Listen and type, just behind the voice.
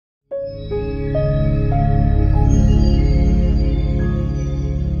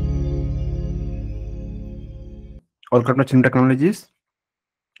Welcome to Sreenu Technologies.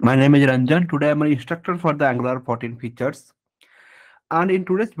 My name is Ranjan. Today I'm an instructor for the Angular 14 features. And in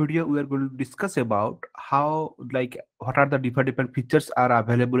today's video, we are going to discuss about what are the different features are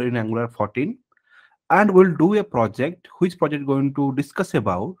available in Angular 14. And we'll do a project, which project going to discuss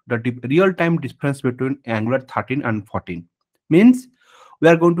about the real-time difference between Angular 13 and 14. Means we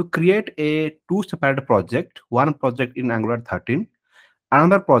are going to create a two separate project, one project in Angular 13,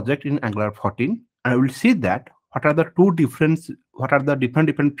 another project in Angular 14, and I will see that what are the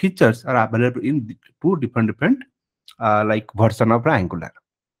different features are available in the two different version of Angular.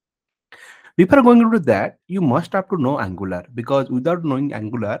 Before going into that, you must have to know Angular, because without knowing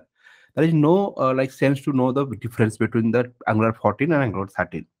Angular, there is no sense to know the difference between the Angular 14 and Angular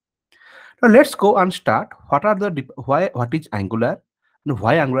 13. Now let's go and start. What is Angular and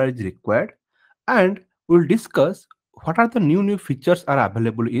why Angular is required, and we'll discuss what are the new features are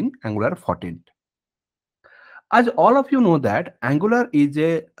available in Angular 14. As all of you know that Angular is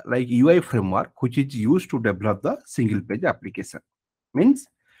a UI framework which is used to develop the single page application. Means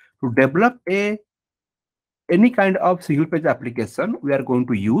to develop any kind of single page application, we are going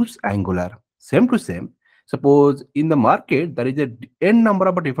to use Angular. Same to same. Suppose in the market there is a n number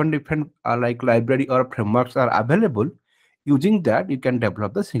of different library or frameworks are available. Using that, you can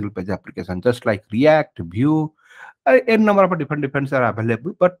develop the single page application, just like React, Vue. N number of different are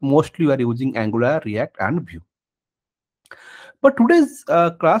available, but mostly we are using Angular, React, and Vue. But today's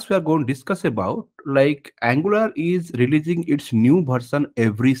class we are going to discuss about Angular is releasing its new version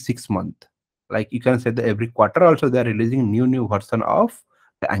every 6 months. Like you can say that every quarter also they are releasing new version of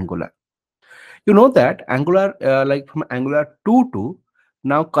the Angular. You know that Angular from Angular 2 to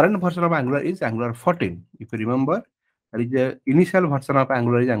now current version of Angular is Angular 14. If you remember, there is a initial version of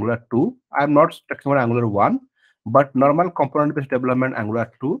Angular is Angular 2. I am not talking about Angular 1, but normal component based development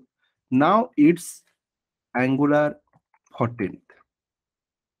Angular 2. Now it's Angular 14.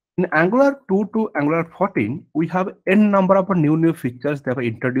 In Angular 2 to Angular 14, we have n number of new features that were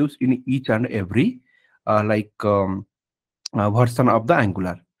introduced in each and every version of the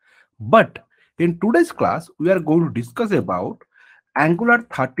Angular. But in today's class, we are going to discuss about Angular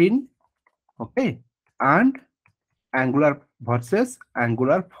 13, okay, and Angular versus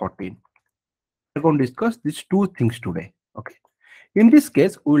Angular 14. We're going to discuss these two things today. Okay. In this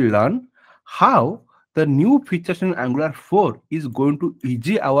case, we'll learn how the new features in Angular 4 is going to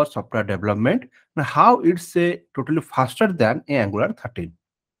ease our software development and how it's totally faster than Angular 13.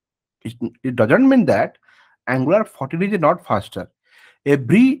 It doesn't mean that Angular 14 is not faster.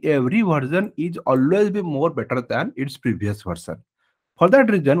 Every version is always be more better than its previous version. For that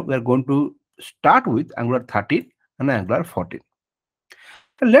reason, we are going to start with Angular 13 and Angular 14.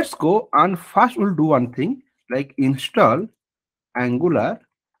 So let's go, and first we'll do one thing like install Angular.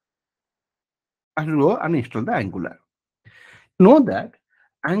 I will go and install the Angular. Know that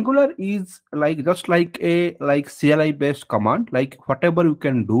Angular is just like a CLI based command. Like whatever you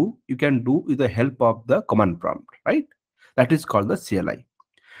can do with the help of the command prompt, right? That is called the CLI.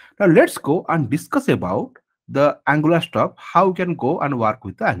 Now let's go and discuss about the Angular stuff, how you can go and work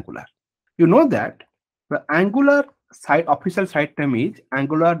with the Angular. You know that the Angular site official site name is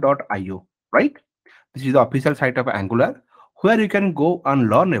angular.io, right? This is the official site of Angular, where you can go and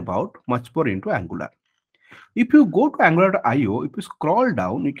learn about much more into Angular. If you go to angular.io, if you scroll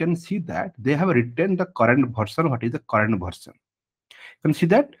down, you can see that they have written the current version. What is the current version? You can see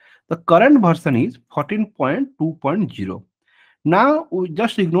that the current version is 14.2.0. Now we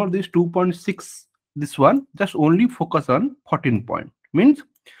just ignore this 2.6, this one, just only focus on 14 point. Means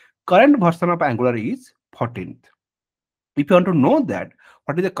current version of Angular is 14th. If you want to know that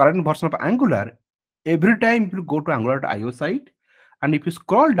what is the current version of Angular, every time you go to angular.io site, and if you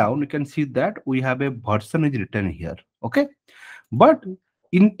scroll down, you can see that we have a version is written here. Okay, but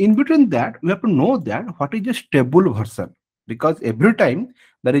in between that, we have to know that what is a stable version, because every time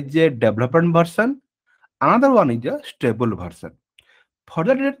there is a development version, another one is a stable version. For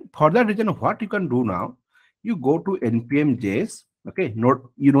that reason, what you can do now, you go to npm.js. Okay, node,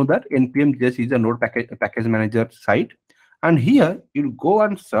 you know that npm.js is a node package manager site, and here you go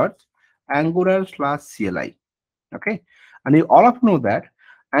and search Angular/CLI. Okay, and you all of you know that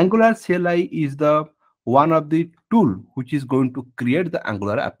Angular CLI is the one of the tool which is going to create the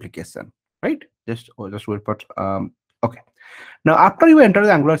Angular application, right? Just wait for okay. Now after you enter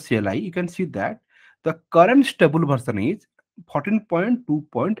the Angular CLI, you can see that the current stable version is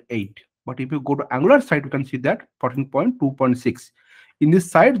 14.2.8. But if you go to Angular site, you can see that 14.2.6. In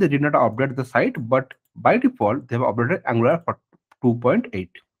this site, they did not update the site, but by default, they have updated Angular for 2.8.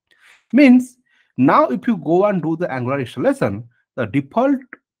 Means now if you go and do the Angular installation, the default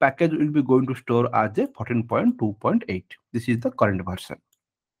package will be going to store as a 14.2.8. This is the current version.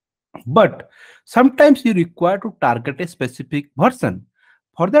 But sometimes you require to target a specific version.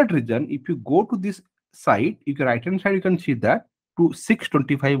 For that reason, if you go to this site, you can right hand side, you can see that to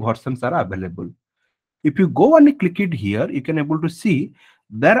 625 versions are available. If you go and click it here, you can able to see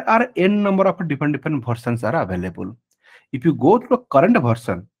there are n number of different versions are available. If you go to the current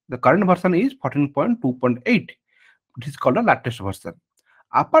version is 14.2.8. It is called the latest version.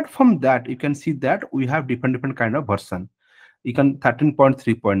 Apart from that, you can see that we have different kind of version. You can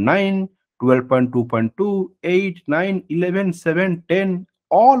 13.3.9, 12.2.2, 8, 9, 11, 7, 10.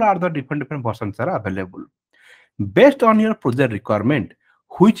 All are the different versions are available. Based on your project requirement,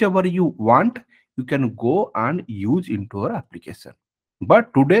 whichever you want, you can go and use into your application.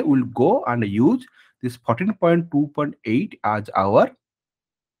 But today we'll go and use this 14.2.8 as our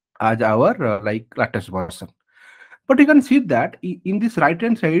like latest version. But you can see that in this right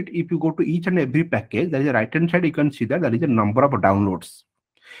hand side, if you go to each and every package, there is a right hand side, you can see that there is a number of downloads.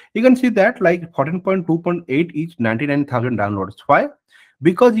 You can see that like 14.2.8 is 99,000 downloads. Why?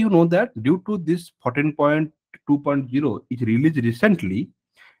 Because you know that due to this 14.2.0 is released recently,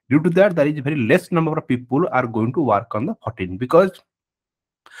 due to that there is very less number of people are going to work on the 14, because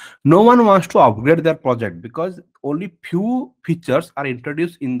no one wants to upgrade their project, because only few features are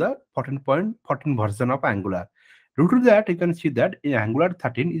introduced in the 14.14 version of Angular. Due to that, you can see that in Angular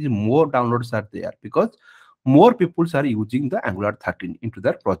 13 is more downloads are there, because more people are using the Angular 13 into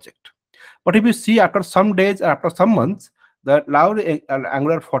their project. But if you see after some days, after some months, the loud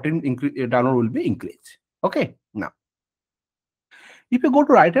Angular 14 download will be increased. Okay, now if you go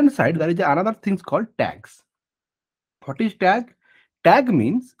to right hand side, there is another thing called tags. What is tag? Tag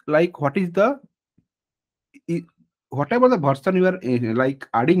means like what is the whatever the version you are like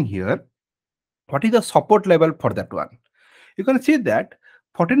adding here, what is the support level for that one. You can see that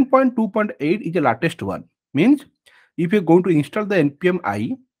 14.2.8 is the latest one. Means if you're going to install the npm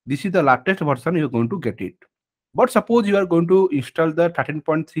I, this is the latest version you're going to get it. But suppose you are going to install the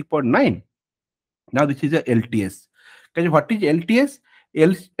 13.3.9. Now this is a LTS. What is LTS?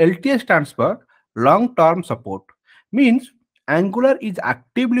 LTS stands for long-term support. Means Angular is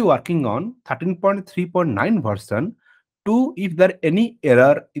actively working on 13.3.9 version to, if there any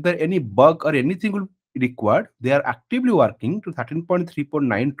error, if there any bug or anything will required, they are actively working to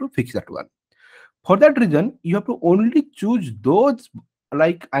 13.3.9 to fix that one. For that reason, you have to only choose those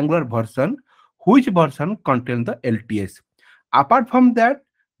like Angular version, which version contain the LTS. Apart from that,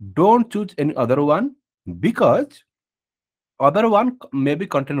 don't choose any other one, because other one maybe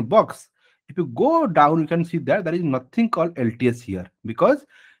contain bugs. If you go down, you can see that there is nothing called LTS here, because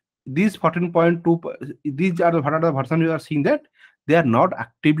these 14.2, these are the version you are seeing that they are not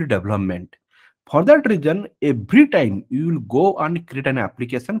actively development. For that reason, every time you will go and create an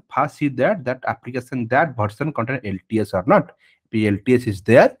application, first see that that application, that version contain LTS or not. If the LTS is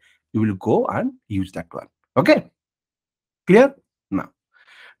there, you will go and use that one. Okay, clear? Now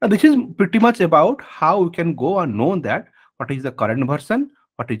this is pretty much about how we can go and know that what is the current version,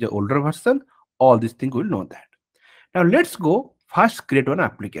 what is the older version, all these things we will know that. Now let's go first create one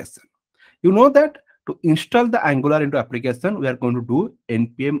application. You know that to install the Angular into application, we are going to do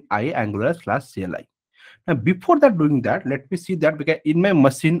npm I angular/cli. Now before that doing that, let me see that, because in my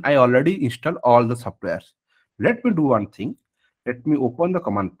machine I already installed all the softwares. Let me do one thing. Let me open the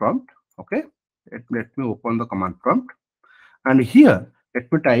command prompt. Okay, let me open the command prompt, and here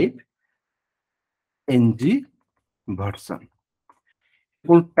let me type ng version. If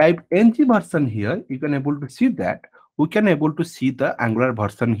you type ng version here, you can able to see that we can able to see the Angular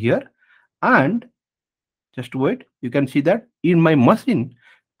version here. And just wait, you can see that in my machine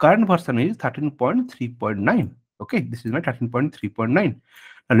current version is 13.3.9. okay, this is my 13.3.9.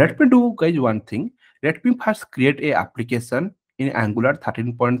 now let me do guys one thing. Let me first create a application in Angular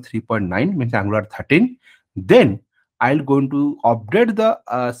 13.3.9, means Angular 13. Then I'll going to update the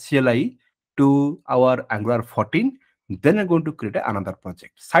CLI to our Angular 14. Then I'm going to create another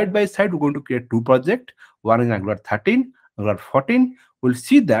project. Side by side, we're going to create two projects. One is Angular 13, Angular 14. We'll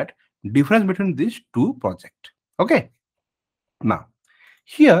see that difference between these two projects. Okay. Now,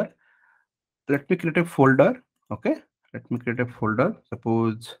 here, let me create a folder. Okay. Let me create a folder.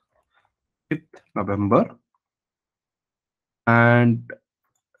 Suppose 5th November. And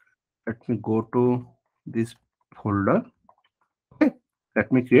let me go to this folder. Okay.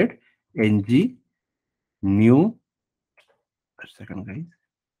 Let me create ng new. A second, guys.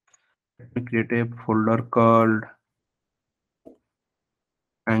 Let me create a folder called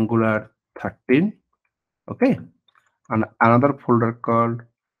Angular 13. Okay. And another folder called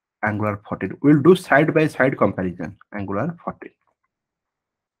Angular 14. We'll do side by side comparison. Angular 14.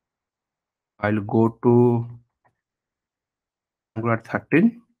 I'll go to Angular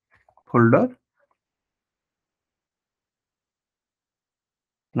 13 folder.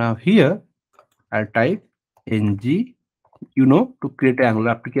 Now here I'll type ng. To create an Angular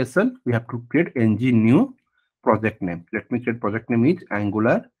application, we have to create ng new project name. Let me create project name is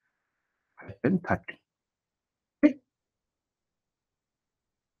Angular 13. Okay,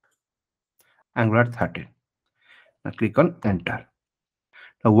 Angular 13. Now click on enter.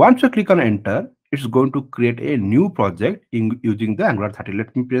 Now once you click on enter, it's going to create a new project using the Angular 13.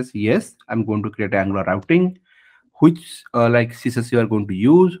 Let me press yes. I'm going to create Angular routing. Which like CSS you are going to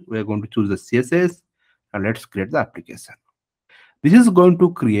use? We are going to choose the CSS. Now let's create the application. This is going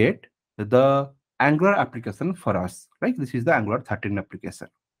to create the Angular application for us. Right? This is the Angular 13 application.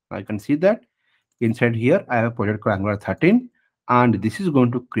 Now you can see that inside here I have a project called Angular 13, and this is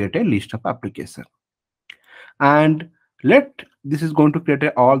going to create a list of application. And this is going to create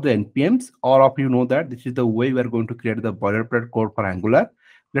all the npms. All of you know that this is the way we are going to create the boilerplate code for Angular.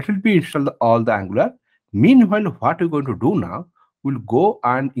 Let it be installed all the Angular. Meanwhile, what we're going to do now, we'll go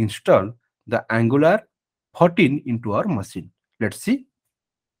and install the Angular 14 into our machine. Let's see.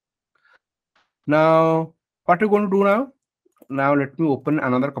 Now, what we're going to do now? Now let me open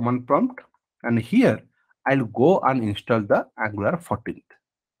another command prompt, and here I'll go and install the Angular 14th.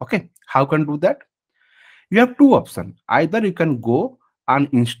 Okay, how can do that? You have two options. Either you can go and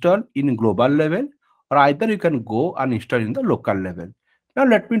install in global level, or either you can go and install in the local level. Now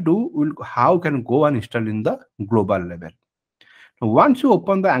let me do how you can go and install in the global level. Now, once you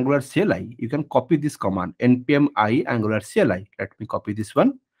open the Angular CLI, you can copy this command npm I Angular CLI. Let me copy this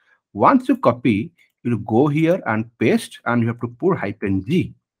one. Once you copy, you'll go here and paste, and you have to put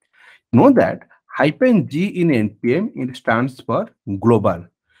 -g. Know that -g in npm, it stands for global.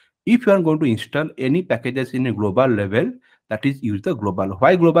 If you are going to install any packages in a global level, that is use the global.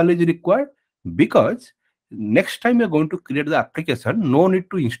 Why global is required? Because next time you are going to create the application, no need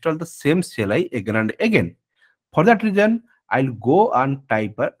to install the same CLI again and again. For that reason, I'll go and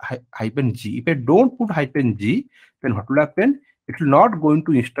type -g. If I don't put -g, then what will happen? It will not going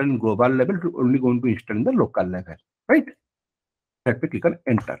to install in global level, it will only going to install in the local level, right? Let me click on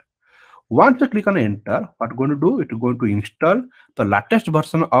enter. Once you click on enter, what going to do? It is going to install the latest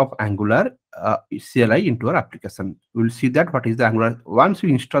version of Angular CLI into our application. We will see that what is the Angular. Once you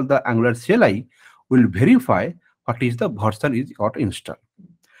install the Angular CLI, we will verify what is the version is got installed.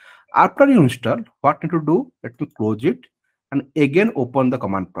 After you install, what need to do? Let me close it and again open the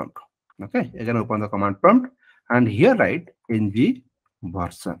command prompt. Okay, again open the command prompt, and here write ng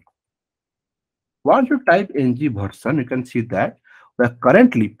version. Once you type ng version, you can see that we are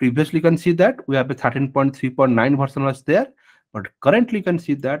currently, previously you can see that we have a 13.3.9 version was there, but currently you can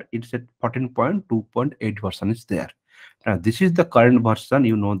see that it's at 14.2.8 version is there. Now this is the current version.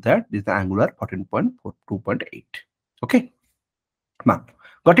 You know that this is the Angular 14.2.8. Okay, now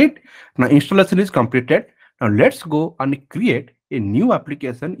got it. Now installation is completed. Now let's go and create a new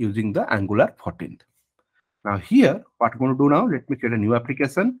application using the Angular 14th. Now here, what I'm going to do now, let me create a new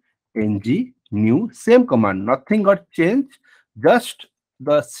application, ng new, same command, nothing got changed, just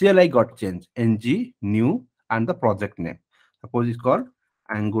the CLI got changed, ng new, and the project name. Suppose it's called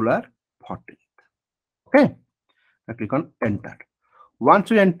Angular 14. Okay, now click on enter.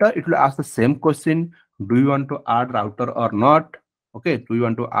 Once you enter, it will ask the same question, do you want to add router or not? Okay, do you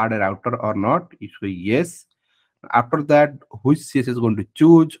want to add a router or not? It will be yes. After that, which CSS is going to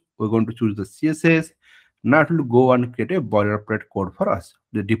choose? We're going to choose the CSS. Now it will go and create a boilerplate code for us,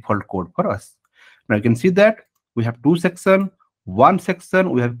 the default code for us. Now you can see that we have two sections. One section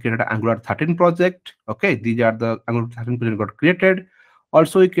we have created an Angular 13 project. Okay, these are the Angular 13 project got created.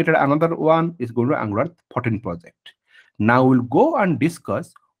 Also, we created another one is going to Angular 14 project. Now we'll go and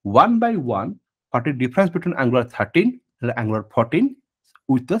discuss one by one what is the difference between Angular 13 and Angular 14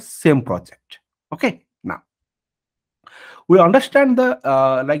 with the same project. Okay, now we understand the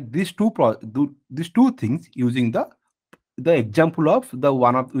like these two things using the example of the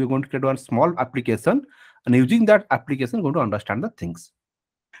one of we're going to create one small application, and using that application we're going to understand the things.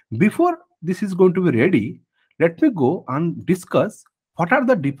 Before this is going to be ready, let me go and discuss what are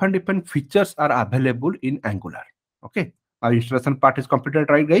the different features are available in Angular. Okay, our installation part is completed,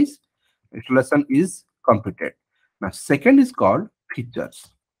 right guys? Installation is completed. Now second is called features.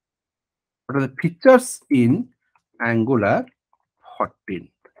 What are the features in Angular 14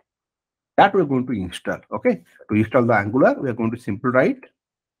 that we're going to install? Okay, to install the Angular, we are going to simply write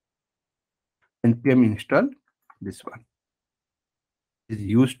npm install this one. It is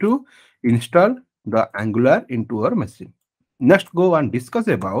used to install the Angular into our machine. Next, go and discuss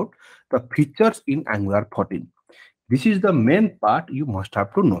about the features in Angular 14. This is the main part you must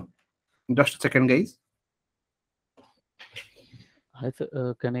have to know. Just a second, guys. Hi,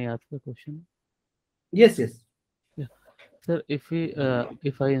 sir. Can I ask a question? Yes, yes. Yeah. Sir,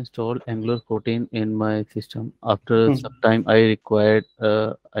 if I install Angular 14 in my system, after Hmm. some time I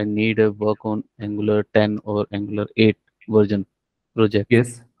need a work on Angular 10 or Angular 8 version project.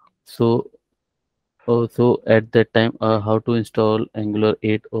 Yes. So at that time, how to install Angular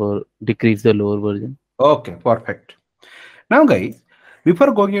 8 or decrease the lower version? Okay, perfect. Now, guys,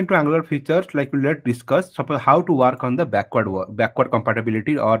 before going into Angular features, like let's discuss suppose how to work on the backward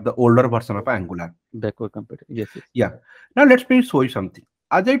compatibility or the older version of Angular. Backward compatible. Yes, yes. Yeah. Now let me show you something.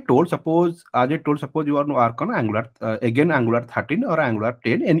 As I told, suppose you want to work on Angular again Angular 13 or Angular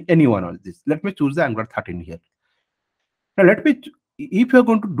 10, any one of this. Let me choose the Angular 13 here. Now if you're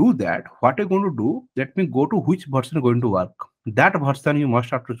going to do that, what you're going to do, let me go to which version you're going to work. That version you must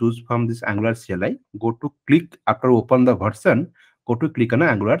have to choose from this Angular CLI. Go to click after open the version, go to click on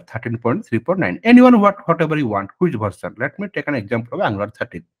Angular 13.3.9. Anyone whatever you want, which version. Let me take an example of Angular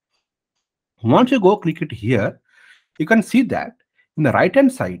 13. Once you go click it here, you can see that in the right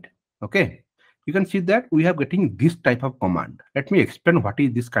hand side, okay, you can see that we have getting this type of command. Let me explain what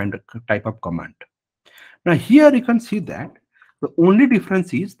is this kind of type of command. Now here you can see that the only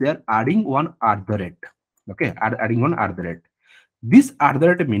difference is they are adding one at the rate. Okay, adding one at the rate. This at the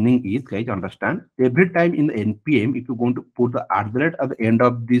rate meaning is, guys, understand, every time in the npm, if you're going to put the at the rate at the end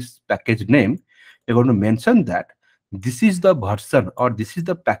of this package name, you're going to mention that this is the version or this is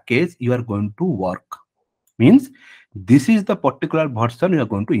the package you are going to work. Means this is the particular version you are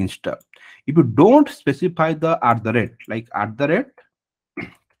going to install. If you don't specify the at the rate, like at the rate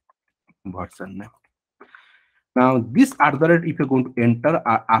version name. Now this at the rate, if you're going to enter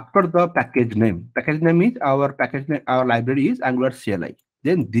after the package name is our package name, our library is Angular CLI.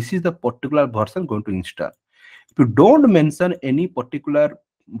 Then this is the particular version going to install. If you don't mention any particular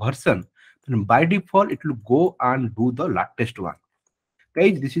version, then by default it will go and do the latest one.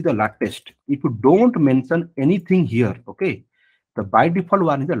 Guys, this is the latest. If you don't mention anything here, okay, the by default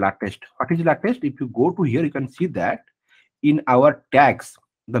one is the latest. What is latest? If you go to here, you can see that in our tags,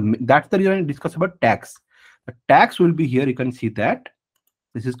 that's the reason I discuss about tags. The tags will be here. You can see that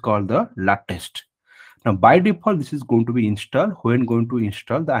this is called the latest. Now, by default, this is going to be installed when going to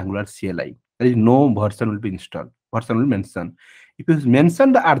install the Angular CLI. There is no version will be installed. Version will mention. If you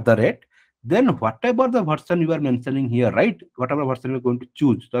mention the at the rate, then whatever the version you are mentioning here, right? Whatever version you're going to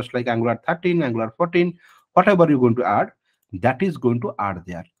choose, just like Angular 13, Angular 14, whatever you're going to add, that is going to add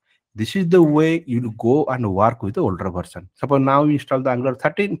there. This is the way you go and work with the older version. Suppose now you install the Angular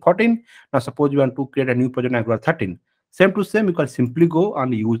 13, 14. Now suppose you want to create a new project Angular 13. Same to same, you can simply go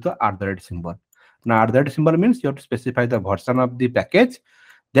and use the at the rate symbol. Now at that symbol means you have to specify the version of the package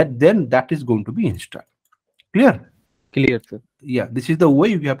that then that is going to be installed. Clear? Clear, sir. Yeah, this is the way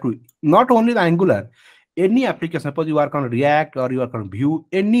you have to, not only the Angular, any application, suppose you work on React or you work on Vue,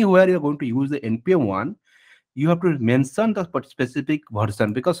 anywhere you're going to use the npm one, you have to mention the specific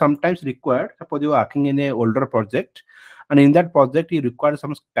version, because sometimes required, suppose you are working in a older project and in that project you require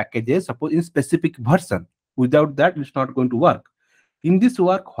some packages, suppose in specific version. Without that, it's not going to work. In this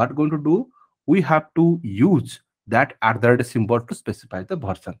work, what going to do, we have to use that at the rate symbol to specify the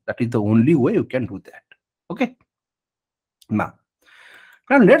version. That is the only way you can do that. Okay. Now,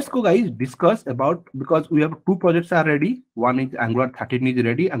 now let's go, guys, discuss about, because we have two projects are ready. One is Angular 13 is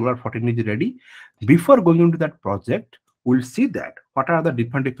ready, Angular 14 is ready. Before going into that project, we'll see that what are the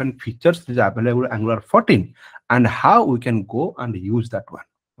different features is available in Angular 14 and how we can go and use that one.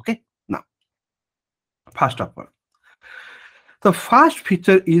 Okay. Now, first of all, the first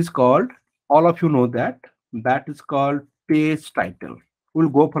feature is called, all of you know that, that is called page title. We'll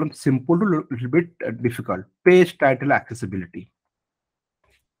go from simple to little bit difficult. Page title accessibility.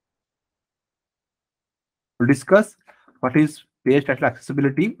 We'll discuss what is page title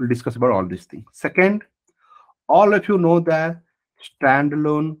accessibility. We'll discuss about all these things. Second, all of you know the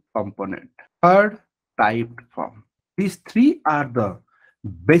standalone component. Third, typed form. These three are the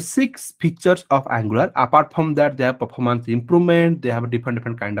basic features of Angular. Apart from that, they have performance improvement, they have a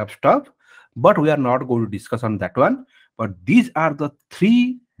different kind of stuff, but we are not going to discuss on that one. But these are the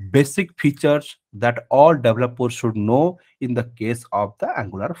three basic features that all developers should know in the case of the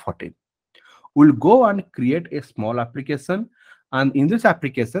Angular 14. We'll go and create a small application, and in this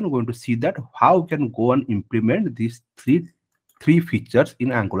application we're going to see that how we can go and implement these three features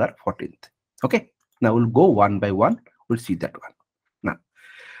in Angular 14. Okay, now we'll go one by one. We'll see that one. Now,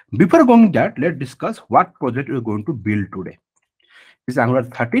 before going that, let's discuss what project we're going to build today. This is Angular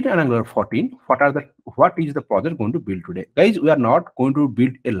 13 and Angular 14. What is the project going to build today? Guys, we are not going to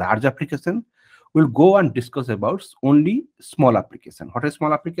build a large application. We'll go and discuss about only small application. What is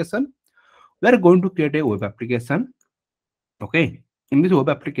small application? We are going to create a web application. Okay. In this web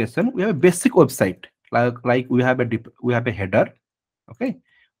application, we have a basic website. Like we have a header. Okay.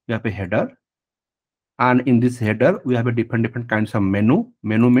 We have a header, and in this header we have a different kinds of menu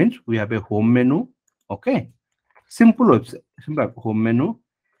means we have a home menu. Okay, simple website, simple home menu,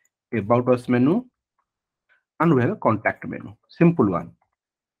 about us menu, and we have a contact menu, simple one.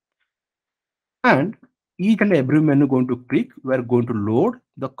 And each and every menu going to click, we are going to load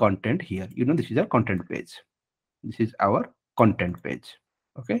the content here. This is our content page. This is our content page.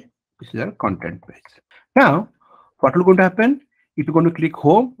 Okay, this is our content page. Now what will going to happen? If you're going to click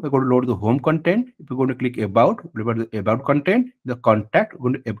home, we're going to load the home content. If you're going to click about, remember the about content, the contact,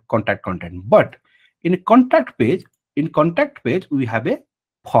 we're going to contact content. But in contact page, we have a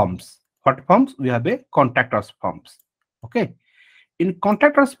forms. What forms? We have a contact us forms. Okay. In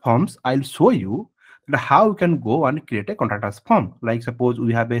contact us forms, I'll show you that how you can go and create a contact us form. Like suppose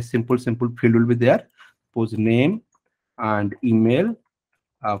we have a simple field will be there. Suppose name and email,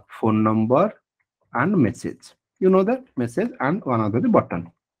 phone number, and message. That message and one other the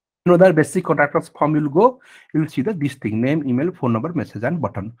button. That basic contact us form will go. You will see that this thing, name, email, phone number, message, and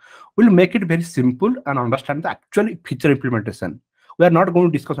button. We'll make it very simple and understand the actual feature implementation. We are not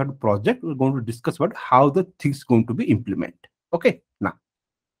going to discuss about project. We're going to discuss about how the things going to be implemented. Okay. Now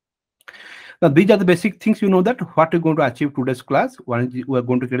these are the basic things. That what we're going to achieve today's class. One is we are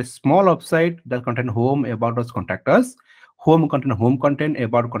going to create a small website that contain home, about us, contact us, home content,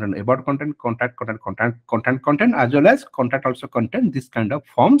 about content, contact content, as well as contact also content this kind of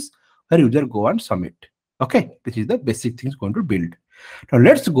forms where user go and submit. Okay, this is the basic things going to build. Now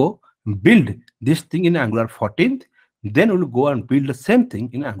let's go build this thing in Angular 14. Then we'll go and build the same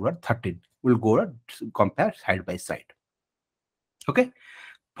thing in Angular 13. We'll go and compare side by side. Okay.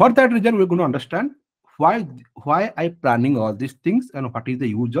 For that reason, we're going to understand why I planning all these things and what is the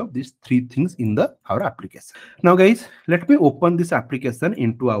use of these three things in our application. Now, guys, let me open this application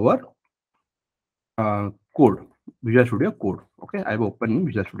into our code, Visual Studio Code. Okay, I've opened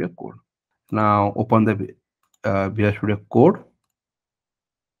Visual Studio Code. Now, open the Visual Studio Code.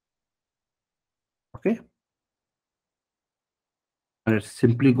 Okay, and let's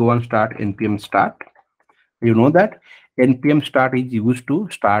simply go and start npm start. You know that npm start is used to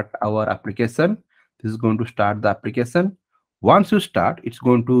start our application. This is going to start the application. Once you start, it's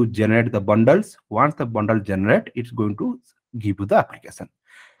going to generate the bundles. Once the bundle generate, it's going to give you the application.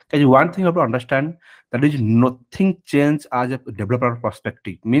 Because one thing you have to understand, that is nothing change as a developer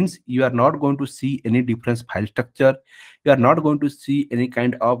perspective. Means you are not going to see any different file structure. You are not going to see any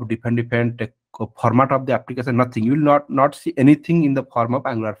kind of different format of the application. Nothing. You will not see anything in the form of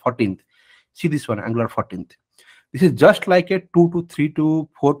Angular 14th. See this one, Angular 14th. This is just like a 2 to 3 to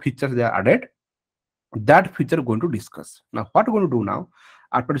 4 features they are added. That feature we're going to discuss. Now, what we're going to do now,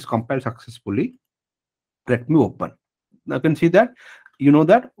 after it's compiled successfully, let me open. Now you can see that,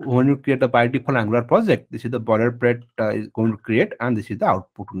 that when you create a by default Angular project, this is the boilerplate is going to create, and this is the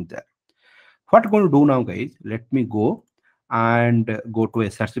output in there. What we're going to do now, guys, let me go and go to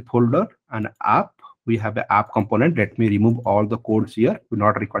src folder and app. We have an app component. Let me remove all the codes here. We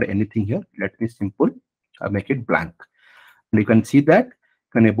not record anything here. Let me simple make it blank. And you can see that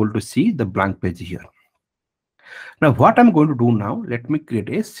you can able to see the blank page here. Now what I'm going to do now, let me create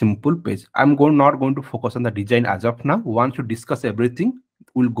a simple page. I'm not going to focus on the design as of now. Once you discuss everything,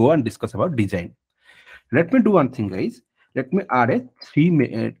 we'll go and discuss about design. Let me do one thing, guys. Let me add a three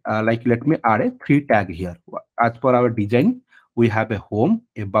tag here. As per our design, we have a home,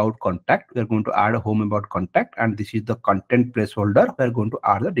 about, contact. We're going to add a home, about, contact, and this is the content placeholder. We're going to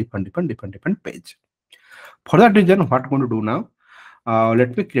add the different page. For that reason, what I'm going to do now,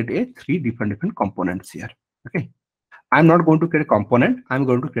 let me create a three different components here. Okay, I'm not going to create a component. I'm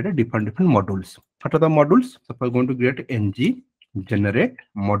going to create a different modules. What are the modules? So we're going to create ng generate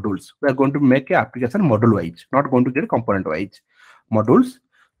modules. We are going to make an application module wise, not going to get a component wise. Modules.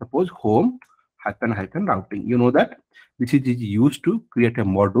 Suppose home hyphen routing. You know that this is used to create a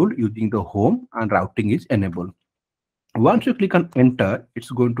module using the home, and routing is enabled. Once you click on enter, it's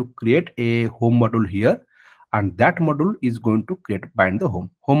going to create a home module here, and that module is going to bind the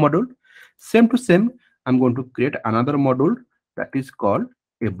home module. Same to same, I'm going to create another module that is called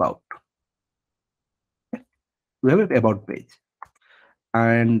about. We have an about page,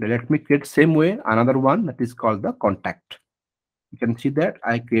 and let me create same way another one that is called the contact. You can see that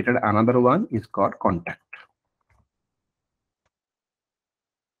I created another one is called contact.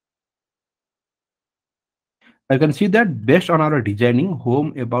 You can see that based on our designing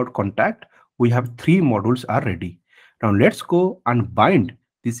home, about, contact, we have three modules are ready. Now let's go and bind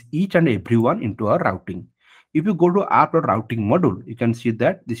this each and every one into our routing. If you go to app.routing module, you can see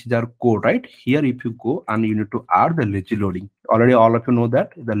that this is our code, right? Here, if you go and you need to add the lazy loading. Already all of you know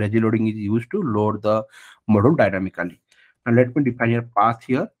that the lazy loading is used to load the module dynamically. And let me define your path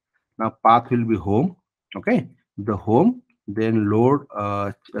here. Now path will be home. Okay, the home, then load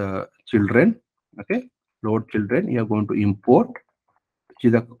children. Okay, load children. You are going to import.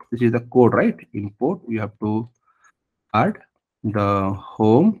 This is the code, right? Import. You have to add the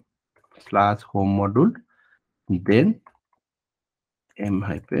home/home module, then m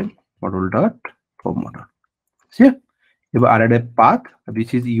hyphen module dot home module. See, you've added a path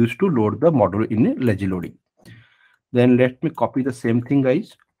which is used to load the module in a lazy loading. Then let me copy the same thing,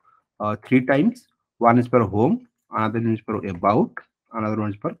 guys, three times. One is for home, another one is for about, another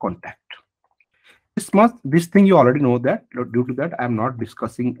one is for contact. This thing you already know that. Due to that, I am not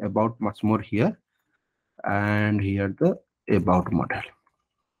discussing about much more here. And here the about model,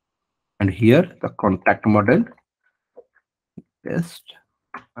 and here the contact model. Paste,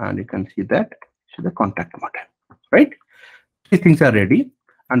 and you can see that this is the contact model, right? These things are ready.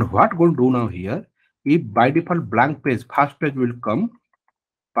 And what we'll do now here, if by default blank page, first page will come,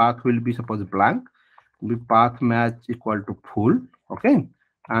 path will be suppose blank, the path match equal to full, okay,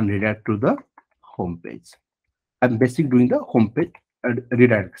 and redirect to the home page. I'm basically doing the home page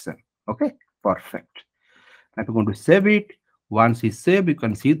redirection. Okay, perfect. Now we're going to save it. Once it's saved, you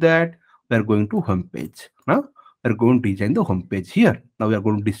can see that we're going to home page. Now we're going to design the home page here. Now we are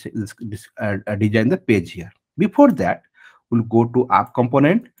going to design the page here. Before that, we'll go to app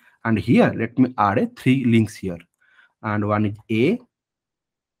component, and here let me add a three links here. And one is A,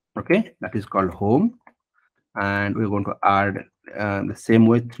 okay, that is called home, and we're going to add the same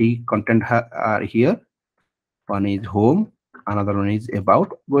way three content are here. One is home, another one is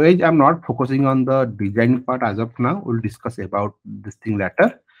about. Which I'm not focusing on the design part as of now. We'll discuss about this thing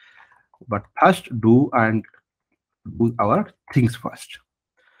later. But first do our things first.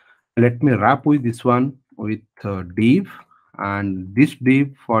 Let me wrap with this one with div, and this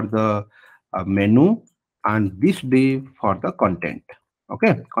div for the menu, and this div for the content.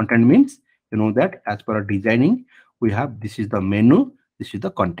 Okay, content means you know that as per our designing, we have this is the menu, this is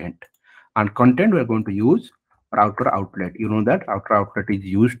the content, and content we are going to use router outlet. You know that router outlet is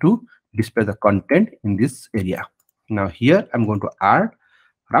used to display the content in this area. Now here I'm going to add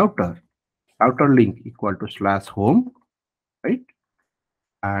router link equal to slash home, right?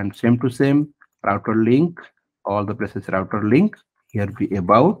 And same to same router link, all the places router link, here be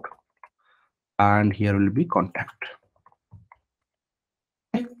about, and here will be contact.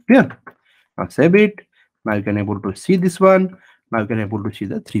 Okay, clear? Now save it. Now you can able to see this one. Now you can able to see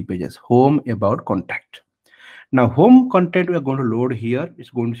the three pages: home, about, contact. Now home content we are going to load here. It's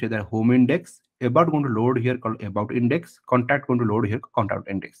going to say that home index. About going to load here called about index. Contact going to load here contact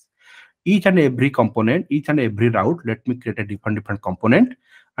index. Each and every component, each and every route, let me create a different component,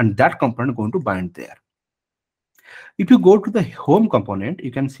 and that component going to bind there. If you go to the home component,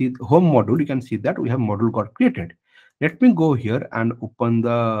 you can see home module, you can see that we have module got created. Let me go here and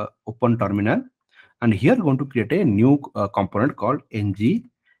open terminal, and here going to create a new component called ng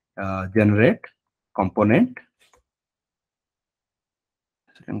generate component.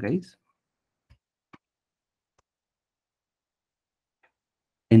 Second, guys.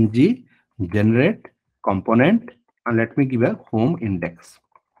 Ng generate component, and let me give a home index.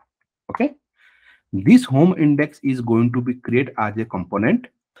 Okay, this home index is going to be created as a component,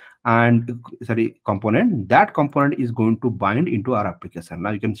 and component. That component is going to bind into our application.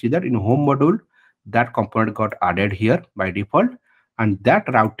 Now you can see that in home module, that component got added here by default, and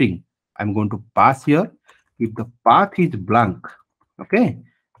that routing I'm going to pass here. If the path is blank, okay,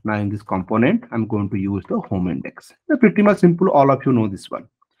 now in this component I'm going to use the home index. They're pretty much simple. All of you know this one.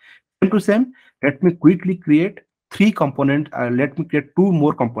 Same to same, let me quickly create three components. Let me create two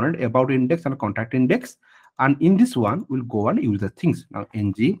more components: about index and contact index. And in this one, we'll go and use the things. Now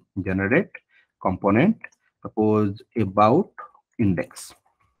ng generate component, suppose about index.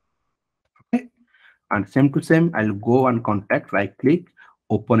 Okay, and same to same, I'll go and contact, right click,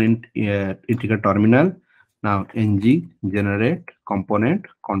 open in integrated terminal. Now ng generate component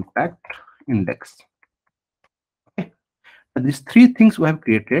contact index. These three things we have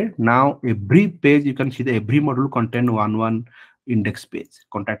created. Now every page you can see the every module contain one index page,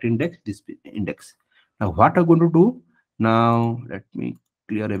 contact index, this index. Now what I'm going to do now, let me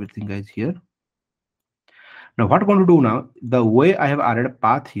clear everything, guys, here. Now what I'm going to do now, the way I have added a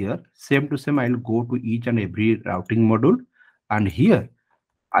path here, same to same, I'll go to each and every routing module, and here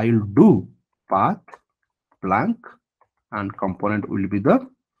I'll do path blank, and component will be the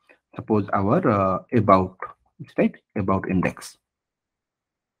suppose our about, right, about index.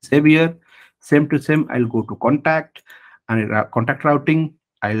 Save here. Same to same, I'll go to contact and contact routing.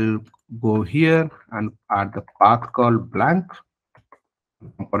 I'll go here and add the path called blank.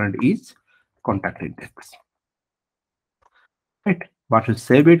 Component is contact index. Right. But to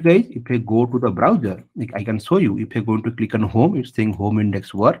save it, guys, if I go to the browser, like I can show you. If you're going to click on home, it's saying home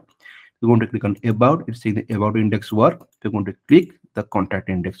index work. You're going to click on about, it's saying the about index work. You're going to click the contact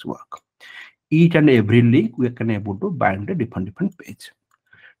index work. Each and every link we can able to bind a different page.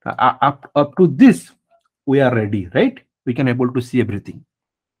 Up to this, we are ready, right? We can able to see everything.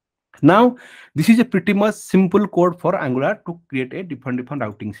 Now, this is a pretty much simple code for Angular to create a different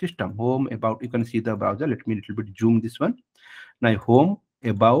routing system. Home, about, you can see the browser. Let me a little bit zoom this one. Now home,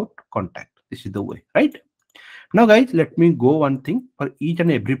 about, contact. This is the way, right? Now guys, let me go one thing for each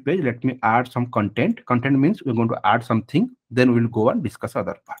and every page. Let me add some content. Content means we're going to add something, then we'll go and discuss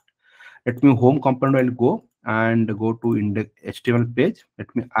other part. Let me home component, I'll go and go to index HTML page.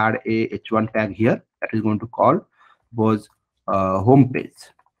 Let me add a h1 tag here that is going to call was home page.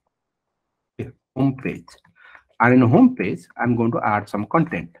 Okay, home page. And in home page, I'm going to add some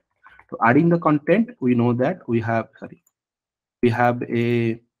content. So adding the content, we know that we have, sorry, we have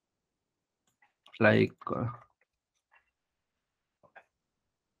a like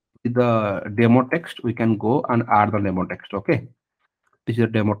the demo text. We can go and add the demo text. Okay, this is the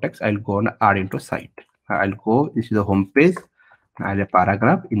demo text. I'll go and add into site. I'll go, this is the home page. I'll a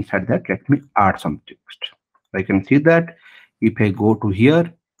paragraph inside that. Let me add some text. I can see that if I go to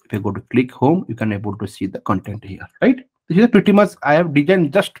here, if I go to click home, you can able to see the content here, right? This is pretty much I have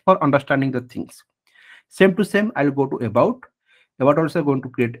designed just for understanding the things. Same to same, I'll go to about. About also going to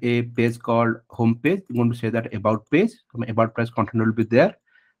create a page called home page. I'm going to say that about page. About page content will be there.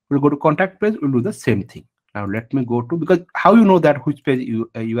 We'll go to contact page. We'll do the same thing. Now let me go to, because how you know that which page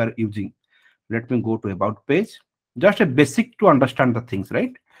you are using. Let me go to about page. Just a basic to understand the things,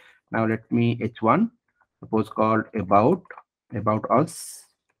 right? Now let me h1 suppose called about us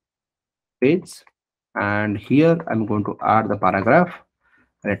page, and here I'm going to add the paragraph.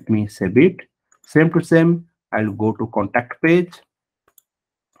 Let me save it. Same to same, I'll go to contact page.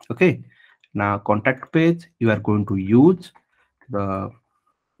 Okay, now contact page, you are going to use the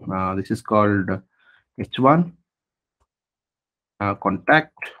this is called h1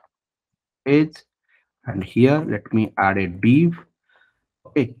 contact page, and here let me add a div.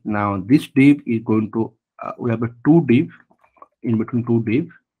 Okay, now this div is going to we have a two div, in between two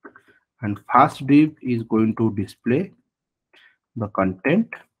div, and first div is going to display the content.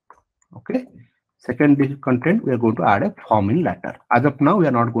 Okay, second div content, we are going to add a form in later. As of now, we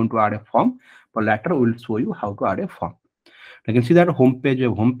are not going to add a form, but later we will show you how to add a form. You can see that home page,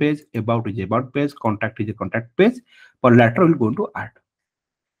 home page, about is about page, contact is a contact page, but later we're going to add.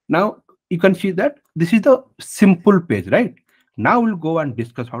 Now you can see that this is the simple page, right? Now we'll go and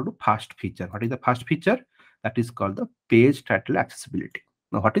discuss how to first feature. What is the first feature? That is called the page title accessibility.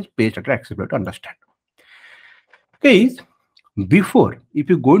 Now what is page title accessibility? Understand. Okay, before,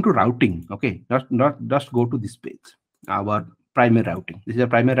 if you go into routing, okay, not just go to this page, our primary routing. This is a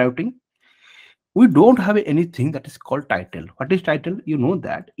primary routing. We don't have anything that is called title. What is title? You know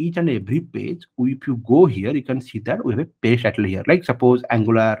that each and every page, if you go here, you can see that we have a page title here. Like suppose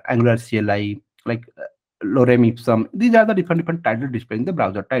Angular CLI, like Lorem Ipsum. These are the different titles displaying the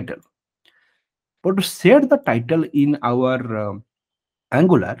browser title. But to set the title in our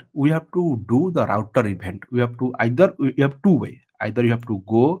Angular, we have to do the router event. We have to you have two ways. Either you have to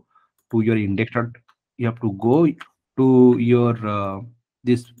go to your index, you have to go to your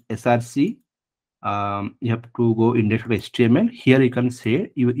this src. You have to go index.html. Here you can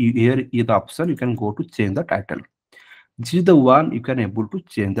say here is the option. You can go to change the title. This is the one you can able to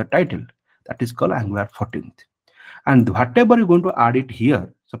change the title. That is called Angular 14th. And whatever you're going to add it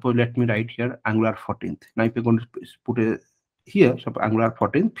here, suppose let me write here Angular 14th. Now if you're going to put it here, so Angular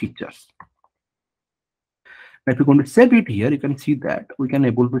 14 features. Now if you're going to save it here, you can see that we can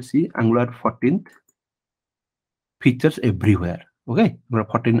able to see Angular 14th features everywhere. Okay,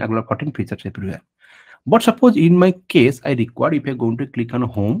 Angular 14 features everywhere. But suppose in my case, I require, if you're going to click on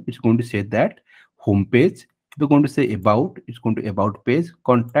home, it's going to say that home page. If you're going to say about, it's going to about page.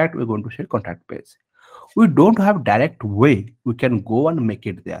 Contact, we're going to say contact page. We don't have direct way we can go and make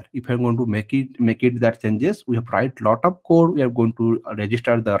it there. If I'm going to make it that changes, we have write lot of code. We are going to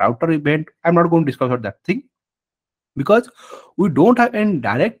register the router event. I'm not going to discuss that thing because we don't have any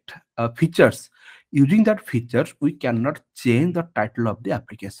direct features. Using that features, we cannot change the title of the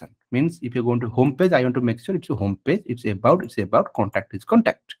application. Means if you're going to home page, I want to make sure it's a home page. It's about, contact is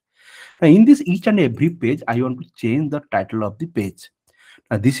contact. Now in this each and every page, I want to change the title of the page.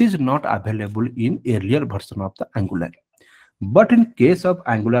 Now this is not available in earlier version of the Angular. But in case of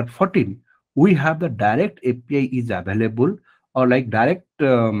Angular 14, we have the direct API is available, or like direct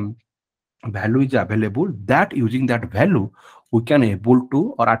value is available, that using that value we can able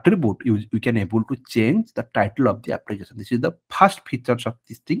to, or attribute we can able to change the title of the application. This is the first features of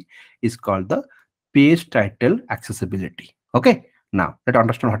this thing, is called the page title accessibility. Okay, now let's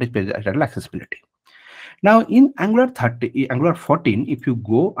understand what is page title accessibility. Now in Angular 30, Angular 14, if you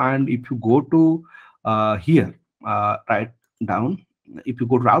go and if you go to here, right down, if you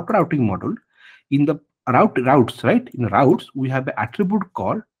go to routing model, in the routes, right, in routes we have an attribute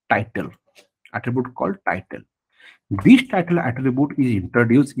called title. Attribute called title. This title attribute is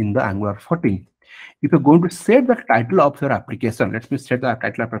introduced in the Angular 14. If you're going to set the title of your application, let me set the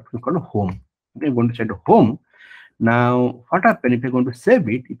title of application called home. Okay, I'm going to set home. Now, what happens if you're going to save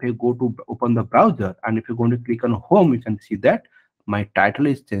it? If you go to open the browser and if you're going to click on home, you can see that my title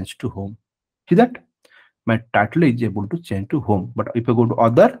is changed to home. See that? My title is able to change to home. But if you go to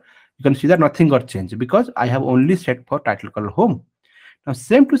other, you can see that nothing got changed because I have only set for title called home. Now,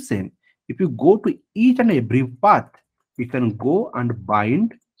 same to same, if you go to each and every path, you can go and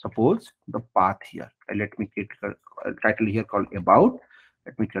bind, suppose, the path here. Let me create a title here called about.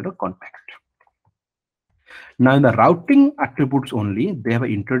 Let me create a contact. Now, in the routing attributes only, they have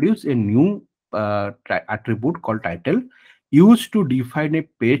introduced a new attribute called title, used to define a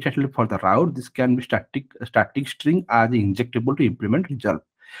page title for the route. This can be static string as injectable to implement result.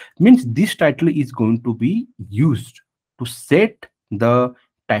 Means this title is going to be used to set the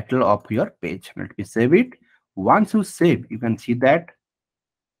title of your page. Let me save it. Once you save, you can see that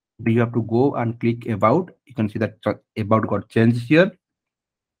you have to go and click about. You can see that about got changed here.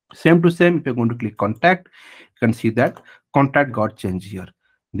 Same to same, if you're going to click contact, you can see that contact got changed here.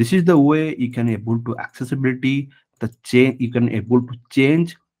 This is the way you can able to accessibility the change. You can able to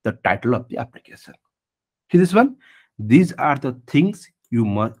change the title of the application. See this one? These are the things you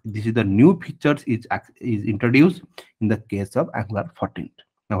must. This is the new features is introduced in the case of Angular 14.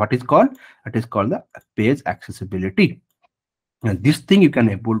 Now, what is called? It is called the page accessibility. And this thing you can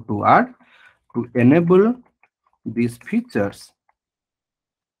able to add to enable these features.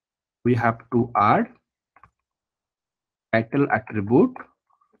 We have to add title attribute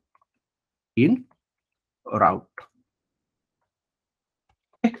in route.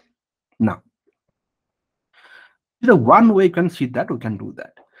 Okay. Now, the one way you can see that we can do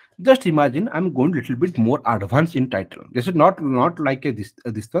that. Just imagine I'm going a little bit more advanced in title. This is not like this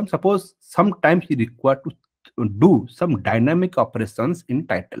one. Suppose sometimes you require to do some dynamic operations in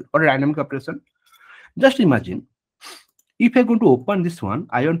title. Or a dynamic operation. Just imagine if you're going to open this one,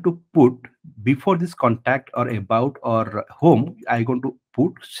 I want to put before this contact or about or home, I'm going to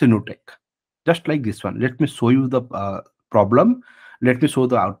put Sreenutech. Just like this one. Let me show you the problem. Let me show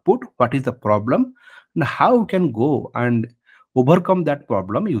the output. What is the problem? And how you can go and overcome that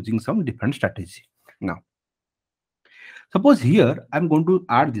problem using some different strategy. Now, suppose here I'm going to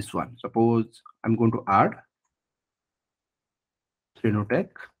add this one. Suppose I'm going to add Sreenutech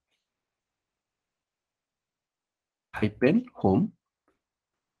hyphen home.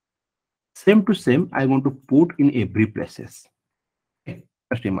 Same to same, I want to put in every places. Okay.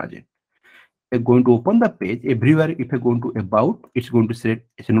 Just imagine. You're going to open the page everywhere. If you're going to about, it's going to say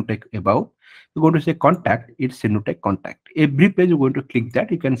Sreenutech about. You're going to say contact, it's Sreenutech contact. Every page you're going to click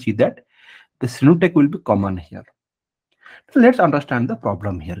that, you can see that the Sreenutech will be common here. So let's understand the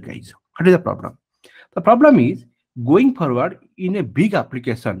problem here, guys. What is the problem? The problem is going forward in a big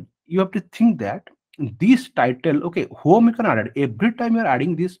application, you have to think that this title, okay, home you can add it. Every time you're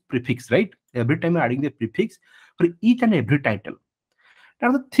adding this prefix, right? Every time you're adding the prefix for each and every title.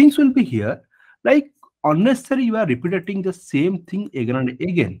 Now the things will be here, like unnecessary, you are repeating the same thing again and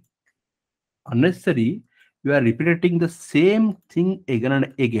again. Unnecessary, you are repeating the same thing again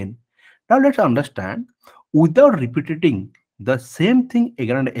and again. Now let's understand, without repeating the same thing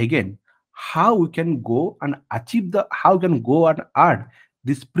again and again, how we can go and achieve the, how we can go and add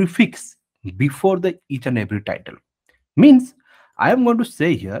this prefix before the each and every title. Means I am going to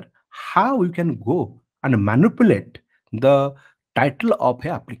say here how you can go and manipulate the title of a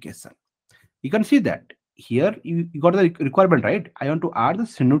application. You can see that here you got the requirement, right? I want to add the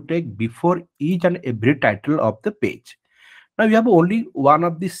Sreenutech before each and every title of the page. Now you have only one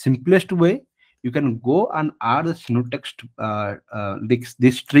of the simplest way. You can go and add the Sreenutech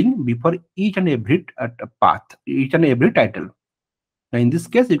this string before each and every path, each and every title. Now in this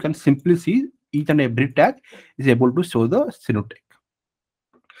case, you can simply see each and every tag is able to show the Sreenutech.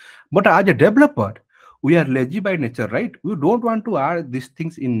 But as a developer, we are lazy by nature, right? We don't want to add these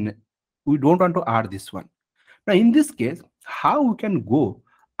things in. We don't want to add this one. Now, in this case, how we can go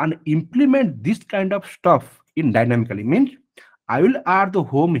and implement this kind of stuff in dynamically means I will add the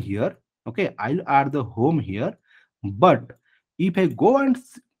home here. Okay, I'll add the home here, but if I go and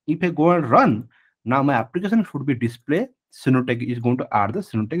if I go and run, now my application should be display Sreenutech is going to add the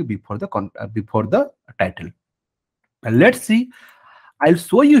Sreenutech before the before the title. And let's see, I'll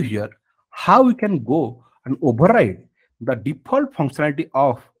show you here how we can go and override the default functionality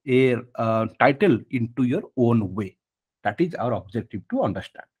of a title into your own way. That is our objective to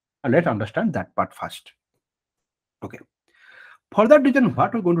understand. Let's understand that part first. Okay. For that reason,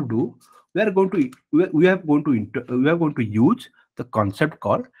 what we're going to do, we are going to we are going to use the concept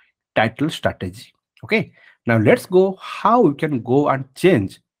called title strategy. Okay. Now let's go how we can go and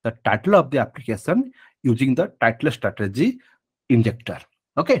change the title of the application using the title strategy injector.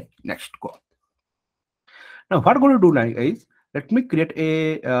 Okay. Next go. Now what I'm going to do now is let me create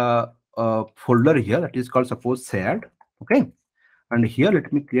a folder here that is called suppose shared. Okay. And here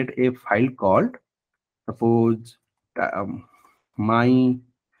let me create a file called suppose um, my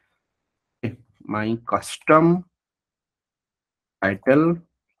my custom title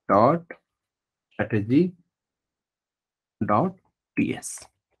dot strategy dot ts.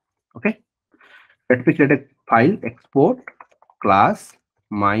 Okay, let me create a file export class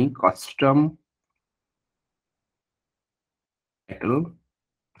my custom title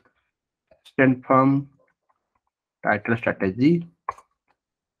extend from title strategy.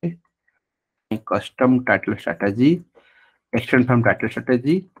 Okay. My custom title strategy extend from title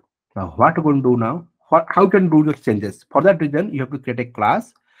strategy. Now what we're going to do now, how can do the changes? For that reason you have to create a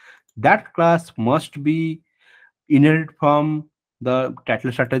class. That class must be inherit from the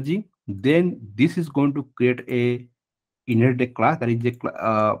title strategy. Then this is going to create a inherit a class that is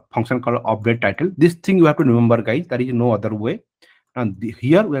a function called object title. This thing you have to remember, guys. There is no other way. And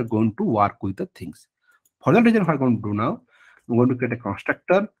here we are going to work with the things. For that reason, what I'm going to do now, I'm going to create a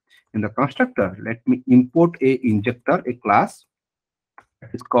constructor. In the constructor, let me import a injector, a class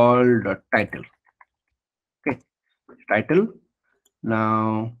that is called title. Okay, title.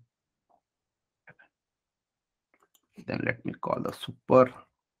 Now, then let me call the super.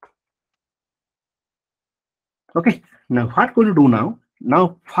 Okay, now what going to do now?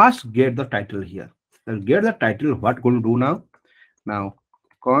 Now first get the title here. Now get the title. What going to do now? Now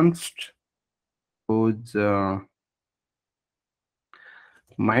const suppose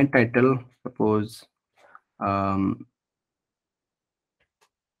my title suppose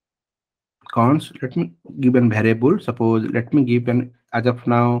const. Let me give an variable. Suppose let me give an as of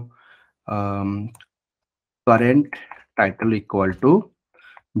now um, current title equal to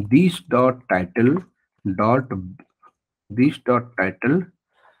this dot title dot this dot title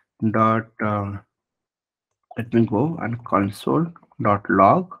dot let me go and console dot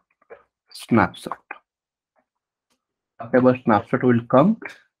log snapshot. Whatever snapshot will come,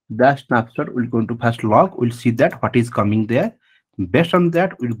 the snapshot will go to first log. We'll see that what is coming there. Based on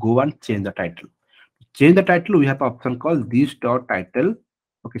that, we'll go and change the title. Change the title. We have option called this dot title.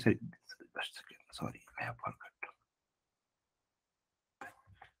 Okay, sorry, I have forgot.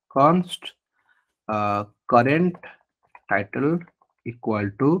 Const current title equal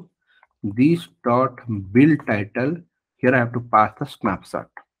to this dot build title. Here I have to pass the snapshot.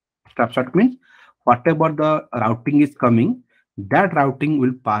 Snapshot means whatever the routing is coming, that routing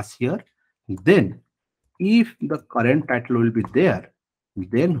will pass here. Then if the current title will be there,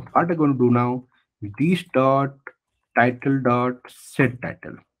 then what I'm going to do now, this dot title dot set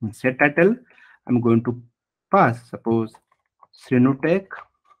title. In set title, I'm going to pass suppose Sreenutech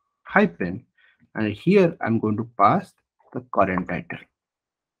hyphen, and here I'm going to pass the current title.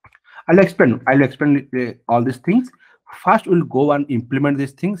 I'll explain all these things. First, we'll go and implement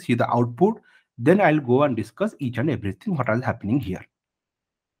these things, see the output. Then I'll go and discuss each and everything what is happening here.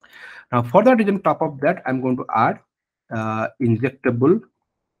 Now, for that reason, top of that, I'm going to add injectable,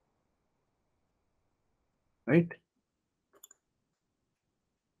 right?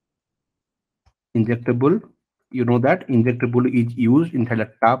 Injectable. You know that injectable is used inside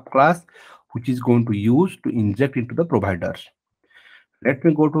a tab class, which is going to use to inject into the providers. Let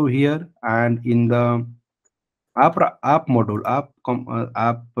me go to here and in the app module,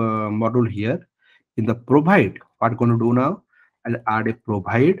 module here in the provide. What I'm going to do now? I'll add a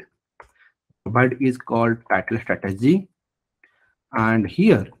provide. Provide is called title strategy, and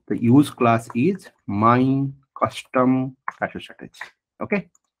here the use class is my custom title strategy. Okay,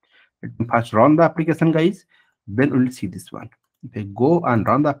 let me first run the application, guys. Then we'll see this one. If I go and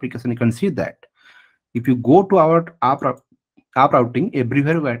run the application, you can see that if you go to our app routing,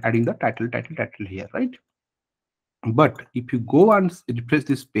 everywhere we're adding the title here, right? But if you go and refresh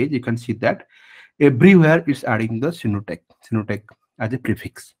this page, you can see that everywhere it's adding the Sreenutech as a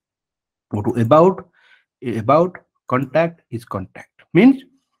prefix. Go to about contact is contact. Means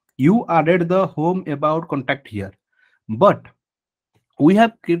You added the home about contact here, but we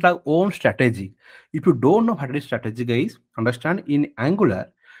have created our own strategy. If you don't know what is strategy, guys, understand in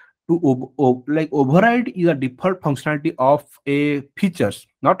Angular to like override is a default functionality of a features,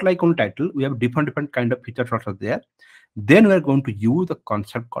 not like on title. We have different kind of features also there. Then we are going to use the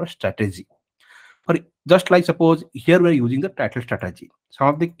concept called strategy. For just like suppose here we are using the title strategy. Some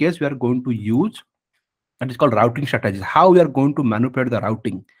of the case we are going to use that is called routing strategies. How we are going to manipulate the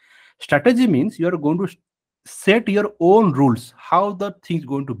routing. Strategy means you are going to set your own rules, how the thing is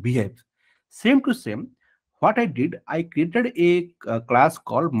going to behave. Same to same, what I did, I created a class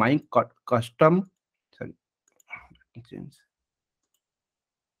called my custom, sorry, change,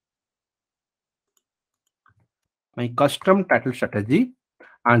 my custom title strategy,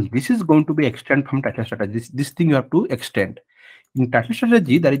 and this is going to be extend from title strategy. This thing you have to extend. In title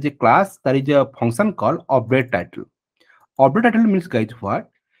strategy, there is a class, there is a function called object title. Object title means, guys, what?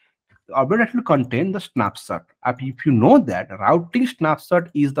 Object will contain the snapshot. If you know that routing snapshot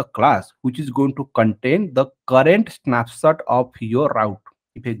is the class which is going to contain the current snapshot of your route.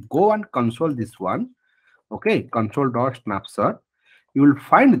 If you go and console this one, okay, console dot snapshot, you will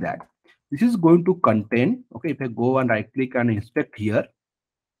find that this is going to contain, okay, if I go and right click and inspect here,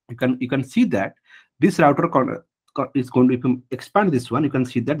 you can see that this router is going to, if you expand this one, you can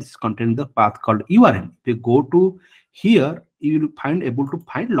see that this contains the path called URL. If you go to here, you will find able to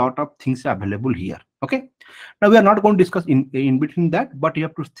find lot of things available here. Okay, now we are not going to discuss in between that, but you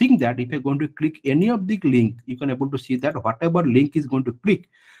have to think that if you're going to click any of the link, you can able to see that whatever link is going to click,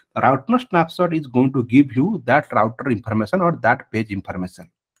 the router snapshot is going to give you that router information or that page information.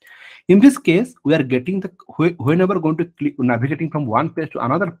 In this case, we are getting the whenever going to click navigating from one page to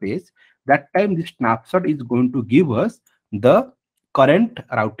another page, that time this snapshot is going to give us the current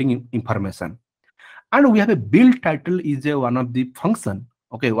routing information. And we have a build title is a one of the function,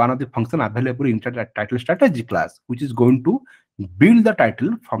 okay, one of the function available inside that title strategy class, which is going to build the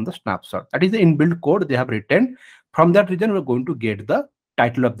title from the snapshot. That is the inbuilt code they have written. From that region, we're going to get the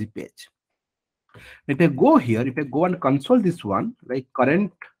title of the page. If I go here, if I go and console this one, like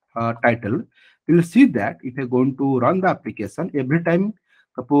current title, you will see that if you're going to run the application, every time,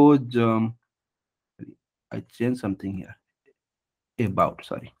 suppose I change something here, about,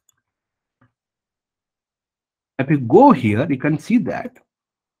 sorry. If you go here, you can see that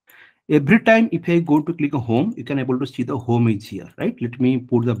every time if I go to click a home, you can able to see the home is here, right? Let me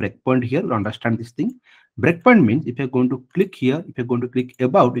put the breakpoint here to understand this thing. Breakpoint means if you're going to click here, if you're going to click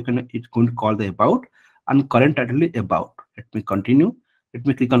about, it's going to call the about, and current title is about. Let me continue. Let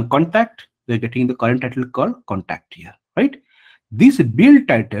me click on contact. We're getting the current title called contact here, right? This build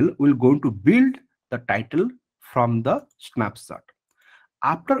title will going to build the title from the snapshot.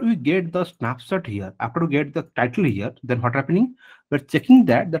 After we get the snapshot here, after we get the title here, then what happening? We're checking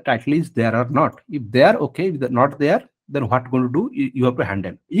that the title is there or not. If they are okay, if they're not there, then what going to do? You have to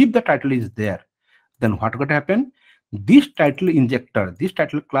handle. If the title is there, then what going to happen? This title injector, this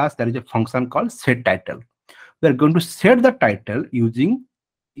title class, there is a function called set title. We're going to set the title using,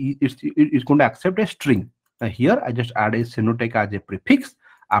 it's going to accept a string. Now here I just add a Sreenutech as a prefix.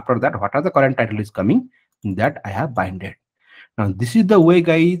 After that, what are the current title is coming, that I have binded. Now this is the way,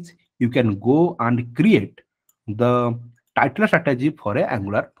 guys, you can go and create the title strategy for a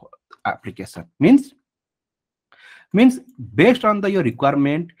Angular application. Means based on your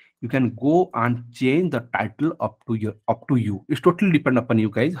requirement, you can go and change the title up to you. It's totally depend upon you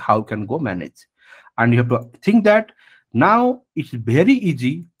guys how you can go manage. And you have to think that now it's very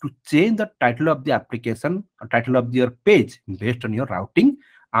easy to change the title of the application or title of your page based on your routing,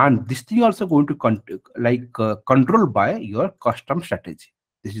 and this thing also going to control by your custom strategy.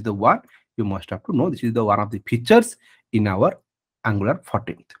 This is the one you must have to know. This is the one of the features in our Angular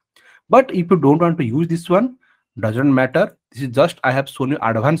 14th. But if you don't want to use this one, doesn't matter. This is just I have shown you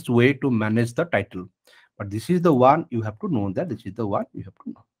advanced way to manage the title, but this is the one you have to know, that this is the one you have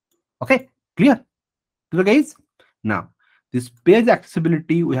to know. Okay, clear? Clear, guys? Now this page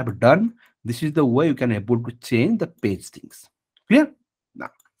accessibility we have done. This is the way you can able to change the page things. Clear? Now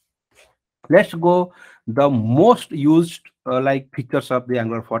let's go the most used features of the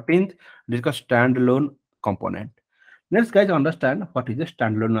Angular 14th. Discuss standalone component. Let's guys understand what is a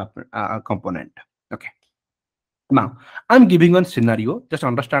standalone component. Okay. Now, I'm giving one scenario, just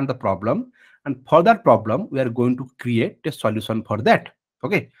understand the problem. And for that problem, we are going to create a solution for that.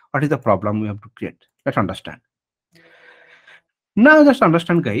 Okay, what is the problem we have to create? Let's understand. Now, just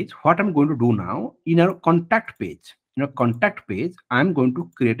understand, guys, what I'm going to do now in our contact page. In our contact page, I'm going to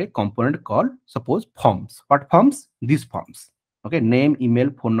create a component called, suppose, forms. What forms? These forms. Okay, name, email,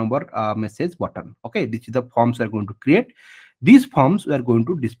 phone number, message, button. Okay, this is the forms we're going to create. These forms we are going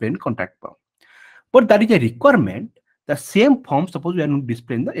to display in contact form. But that is a requirement. The same form, suppose we are going to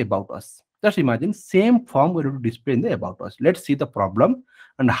display in the about us. Just imagine same form we are going to display in the about us. Let's see the problem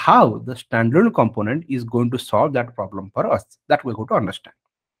and how the standalone component is going to solve that problem for us. That we're going to understand.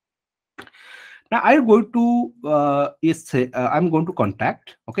 Now I'm going to I'm going to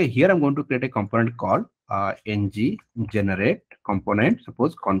contact. Okay, here I'm going to create a component called ng generate component.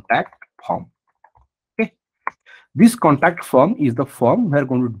 Suppose contact form. Okay, this contact form is the form we are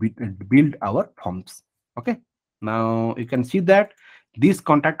going to build our forms. Okay, now you can see that this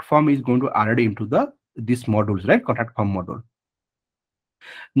contact form is going to add into the this modules, right? Contact form module.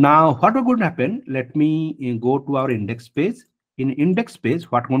 Now what are going to happen? Let me go to our index page. In index page,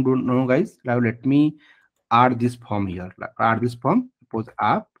 what I'm going to know, guys? Now let me add this form here. Like add this form. Suppose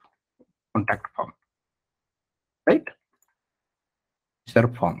app contact form, right? These are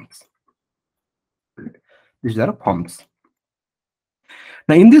forms. These are forms.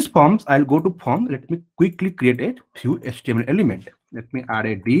 Now in these forms, I'll go to form. Let me quickly create a few HTML element. Let me add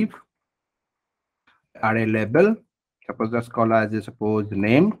a div, add a label. Suppose that's called as a suppose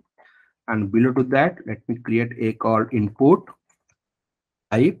name, and below to that, let me create a called input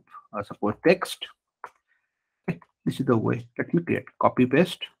type, suppose text. Okay, this is the way. Let me create copy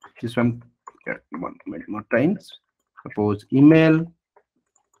paste. This one many more times. Suppose email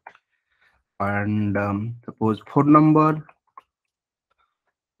and suppose phone number.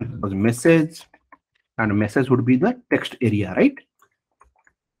 Suppose message, and message would be the text area, right?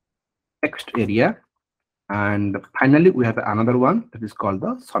 Text area. And finally, we have another one that is called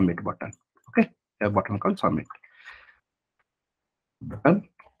the submit button. Okay, a button called submit. Button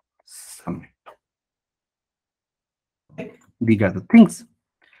submit. Okay. These are the things.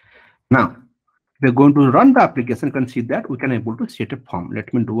 Now, if we're going to run the application, you can see that we can able to set a form.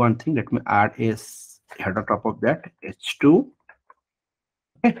 Let me do one thing. Let me add a header top of that h2.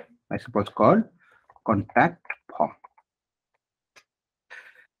 Okay, I suppose called contact form.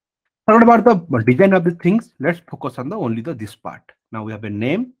 Now, what about the design of the things? Let's focus on the only the this part. Now we have a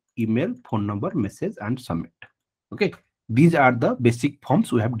name, email, phone number, message, and submit. Okay, these are the basic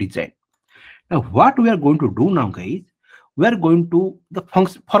forms we have designed. Now, what we are going to do now, guys, we are going to the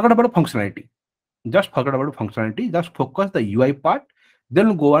function. Forget about the functionality. Just forget about the functionality. Just focus the UI part.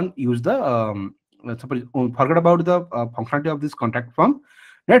 Then go and use the suppose forget about the functionality of this contact form.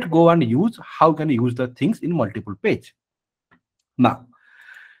 Let's go and use how can you use the things in multiple page. Now,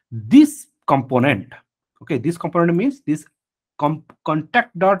 this component, okay, this component means this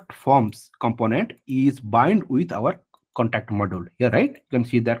contact dot forms component is bind with our contact module here, right? You can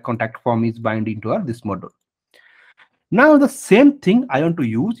see that contact form is bind into our this module. Now the same thing I want to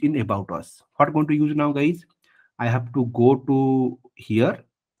use in about us. What I'm going to use now, guys? I have to go to here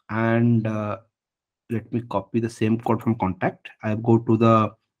and let me copy the same code from contact. I go to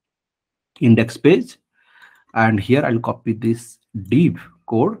the index page, and here I'll copy this div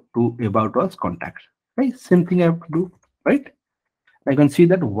code to about us contact. Right, same thing I have to do, right? I can see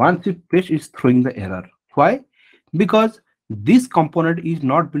that once it press is throwing the error. Why? Because this component is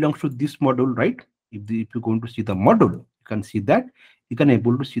not belongs to this module, right? If you're going to see the module, you can see that you can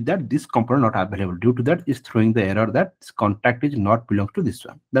able to see that this component not available. Due to that is throwing the error that this contact is not belongs to this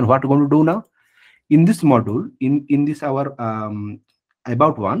one. Then what we're going to do now? In this module, in this our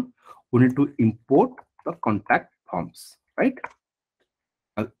about one, we need to import the contact forms, right?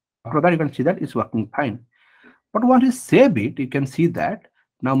 After that, you can see that it's working fine. But once you save it, you can see that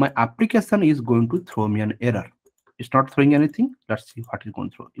now my application is going to throw me an error. It's not throwing anything. Let's see what is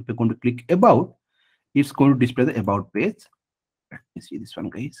going to throw. If you're going to click about, it's going to display the about page. Let me see this one,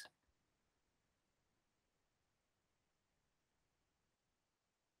 guys.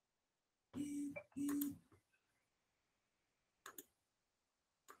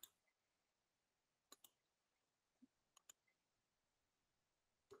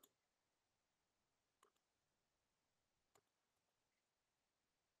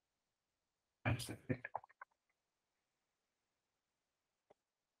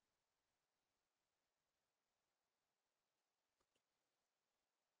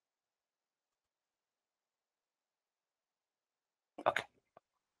 Okay.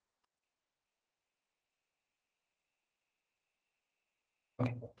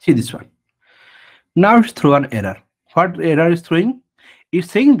 Okay. See this one. Now it's throw an error. What error is throwing?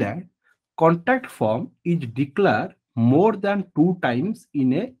 It's saying that contact form is declared more than 2 times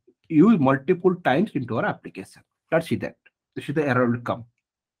in a use multiple times into our application. Let's see that. This is the error will come.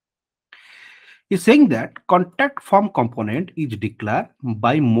 It's saying that contact form component is declared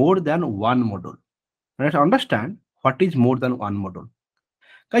by more than one module. Let's understand what is more than one module.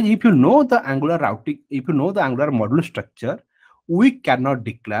 Guys, if you know the Angular routing, if you know the Angular module structure, we cannot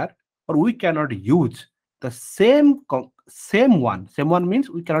declare or we cannot use the same one means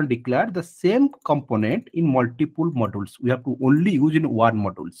we cannot declare the same component in multiple modules. We have to only use in one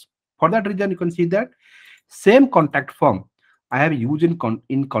modules. For that reason, you can see that same contact form I have used in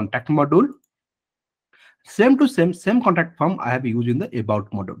contact module. Same to same contact form I have used in the about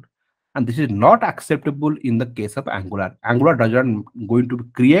module. And this is not acceptable in the case of Angular. Angular doesn't going to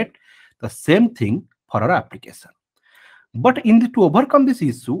create the same thing for our application. But to overcome this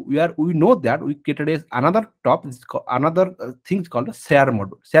issue, we know that we created another another thing called a share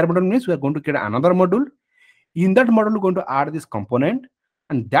module. Share module means we are going to create another module. In that module, we're going to add this component,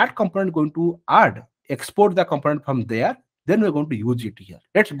 and that component going to export the component from there. Then we're going to use it here.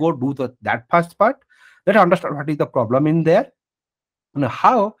 Let's go do that first part. Let's understand what is the problem in there and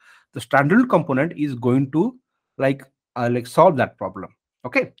how the standard component is going to like solve that problem.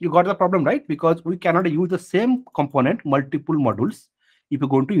 Okay, you got the problem, right? Because we cannot use the same component multiple modules if you're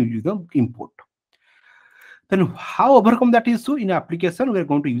going to use the import. Then how overcome that issue in application? We are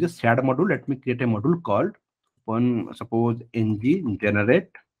going to use a shared module. Let me create a module called suppose ng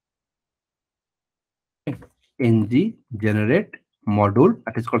generate module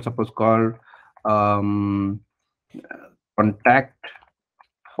that is called suppose called contact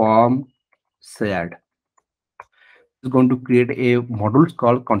form shared. Is going to create a module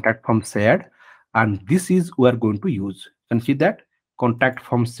called contact form shared, and this is we are going to use. You can see that contact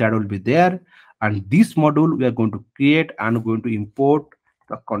form shared will be there, and this module we are going to create and going to import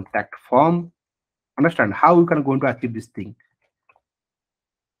the contact form. Understand how we can going to achieve this thing.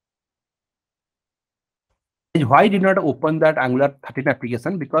 Why did not open that Angular 13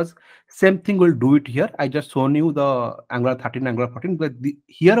 application? Because same thing will do it here. I just shown you the Angular 13, Angular 14, but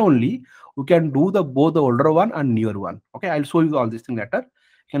here only we can do the both the older one and newer one. Okay, I'll show you all these things later.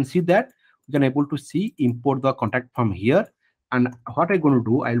 You can see that we can able to see import the contact from here. And what I'm going to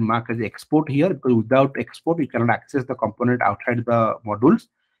do, I'll mark as export here, because without export you cannot access the component outside the modules.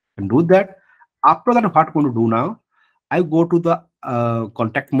 And do that. After that, what I'm going to do now, I go to the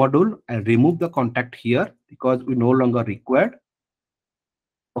contact module and remove the contact here because we no longer required.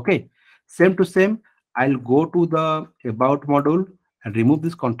 Okay, same to same, I'll go to the about module and remove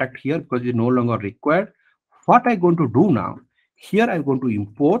this contact here because it's no longer required. What I'm going to do now, here I'm going to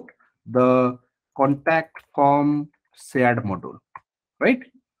import the contact form shared module, right?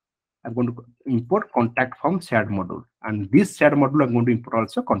 I'm going to import contact form shared module, and this shared module I'm going to import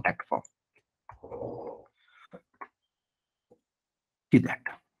also contact form. See that.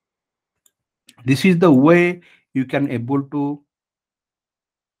 This is the way you can able to.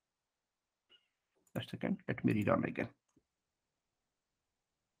 Just a second, let me read on again.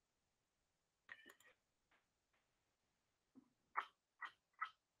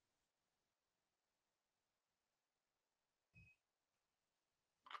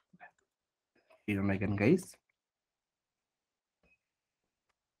 Read on again, guys.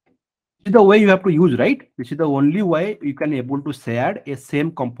 This is the way you have to use, right? This is the only way you can able to share a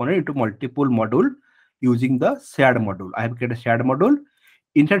same component into multiple module using the shared module. I have created a shared module.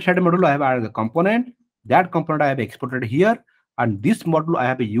 Inside shared module, I have added the component. That component I have exported here, and this module I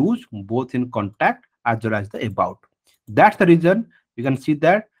have used both in contact as well as the about. That's the reason you can see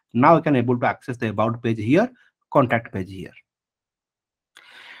that now you can able to access the about page here, contact page here.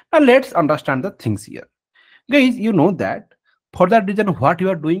 Now let's understand the things here. Guys, you know that for that reason, what you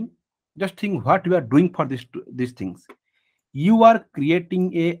are doing, just think what you are doing for these things. You are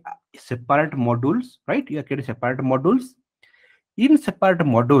creating a separate modules, right? You are creating separate modules. In separate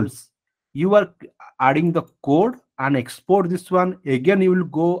modules, you are adding the code and export this one. Again, you will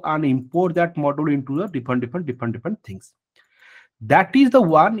go and import that module into the different things. That is the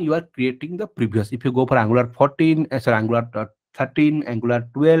one you are creating the previous. If you go for Angular 14, sorry, Angular 13, Angular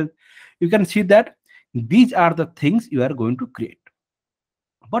 12, you can see that these are the things you are going to create.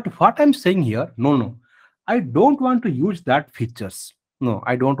 But what I'm saying here, no, I don't want to use that features. No,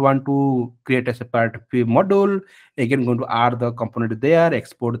 I don't want to create a separate module. Again, going to add the component there,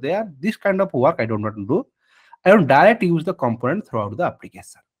 export there. This kind of work I don't want to do. I don't directly use the component throughout the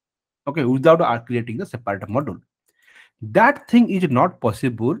application. Okay, without creating the separate module. That thing is not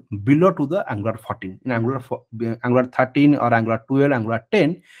possible below to the Angular 14. In Angular 13 or Angular 12, Angular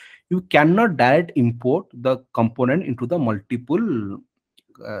 10, you cannot direct import the component into the multiple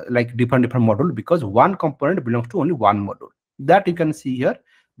like different module, because one component belongs to only one module. That you can see here.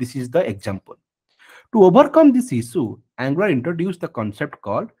 This is the example. To overcome this issue, Angular introduced the concept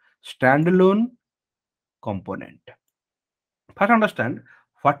called standalone component. First understand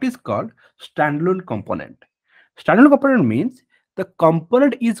what is called standalone component. Standalone component means The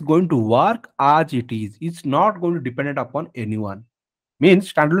component is going to work as it is. It's not going to depend upon anyone.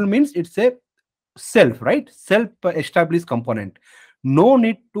 Means standalone means it's a self, right? Self established component. No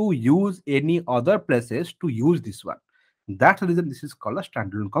need to use any other places to use this one. That's the reason this is called a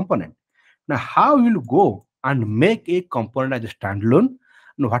standalone component. Now, how you will go and make a component as a standalone,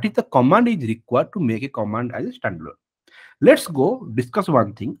 and what is the command is required to make a command as a standalone? Let's go discuss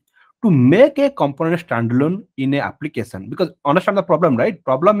one thing to make a component standalone in a application, because understand the problem, right?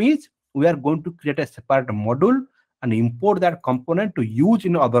 Problem is we are going to create a separate module and import that component to use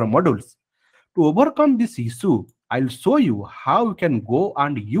in other modules. To overcome this issue, I'll show you how you can go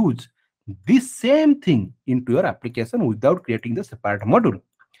and use this same thing into your application without creating the separate module.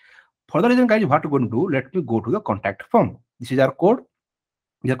 For the reason, guys, what we're going to do, let me go to the contact form. This is our code,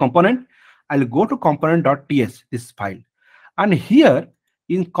 the component. I'll go to component.ts, this file. And here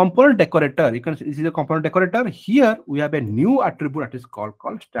in component decorator, you can see this is a component decorator. Here we have a new attribute that is called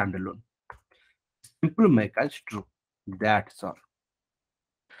standalone. Simple make as true. That's all.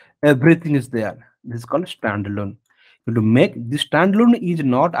 Everything is there. This is called standalone. To make this standalone is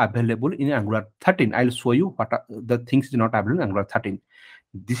not available in Angular 13. I'll show you what are the things is not available in Angular 13.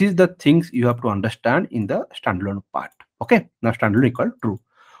 This is the things you have to understand in the standalone part. Okay, now standalone equal true.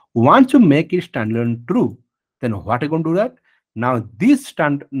 Once you make it standalone true, then what are you going to do that? Now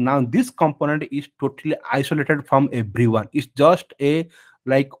this component is totally isolated from everyone. It's just a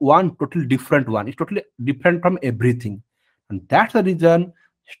like one totally different one. It's totally different from everything. And that's the reason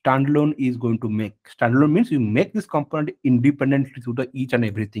standalone is going to make. Standalone means you make this component independently to the each and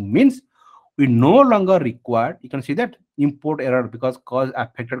everything. Means we no longer require, you can see that import error because cause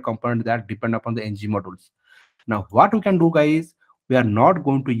affected component that depend upon the ng modules. Now what we can do, guys, we are not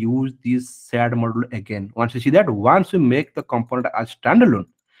going to use this shared module again. Once you see that, once we make the component as standalone,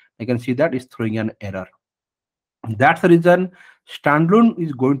 I can see that it's throwing an error. That's the reason standalone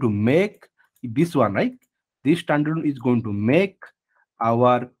is going to make this one, right? This standalone is going to make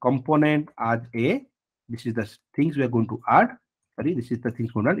our component as a, this is the things we are going to add. Sorry, this is the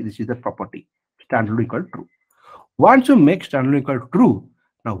things going to add. This is the property. Standalone equal true. Once you make standalone equal true,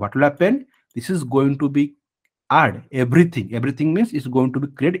 now what will happen? This is going to be add everything. Everything means it's going to be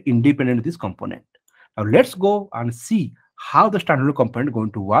created independent of this component. Now let's go and see how the standalone component is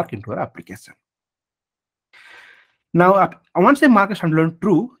going to work into our application. Now, once I mark a standalone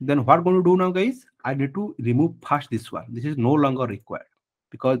true, then what I'm going to do now, guys? I need to remove first this one. This is no longer required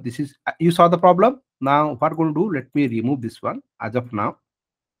because this is, you saw the problem. Now, what I'm going to do? Let me remove this one. As of now,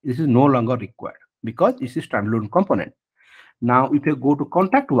 this is no longer required because this is standalone component. Now, if you go to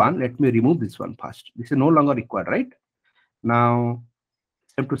contact one, let me remove this one first. This is no longer required, right? Now,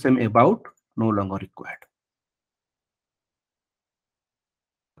 same to same about, no longer required.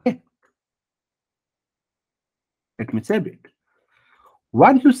 Okay. Let me save it.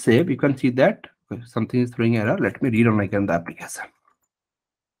 Once you save, you can see that something is throwing error. Let me read on again the application.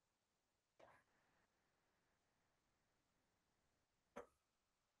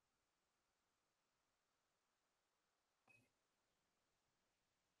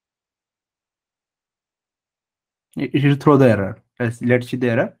 It should throw the error. Let's see the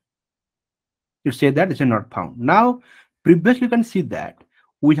error. It says that it is not found. Now, previously you can see that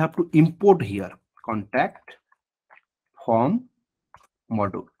we have to import here contact form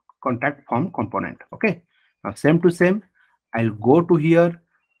module, contact form component. Okay. Now, same to same, I'll go to here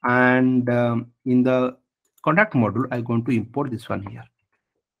and in the contact module, I'm going to import this one here.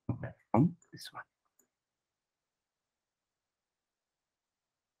 Contact form, this one.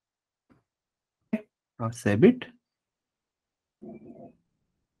 Okay. Now, save it.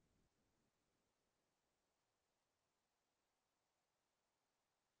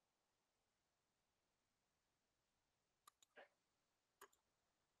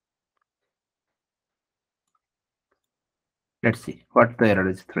 Let's see what the error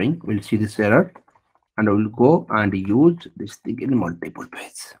is throwing. We'll see this error and I will go and use this thing in multiple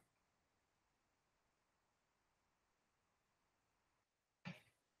ways.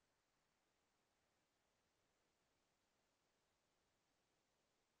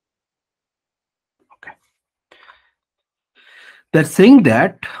 Okay. They're saying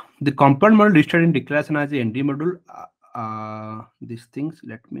that the component module listed in declaration as a ND module. These things,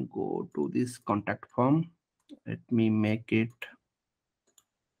 let me go to this contact form. Let me make it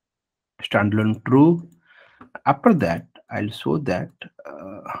standalone true. After that, I'll show that.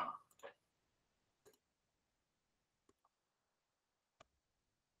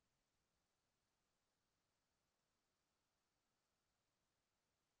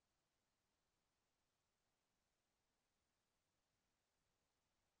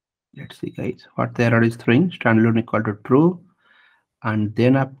 Let's see, guys, what the error is throwing. Standalone equal to true. And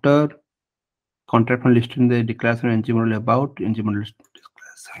then after contract from listing the declaration ng model about ng model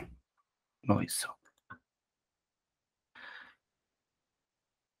declaration. No issue.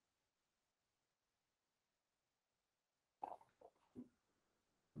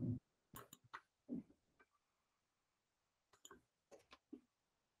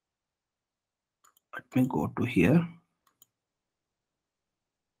 Let me go to here.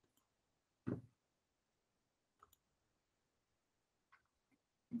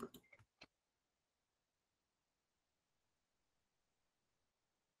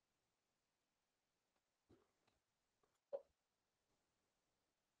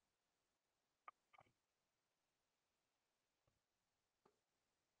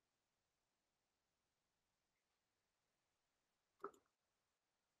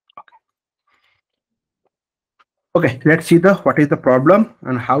 Okay, let's see the what is the problem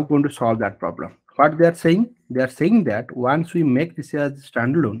and how going to solve that problem. What they are saying that once we make this as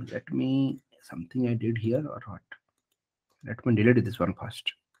standalone, let me something I did here or what? Let me delete this one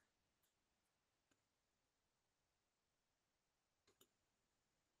first.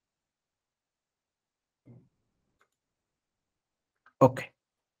 Okay,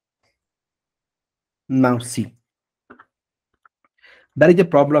 now see, there is a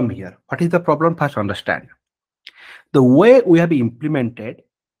problem here. What is the problem? First understand. The way we have implemented,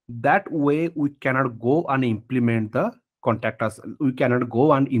 that way we cannot go and implement the contact us. We cannot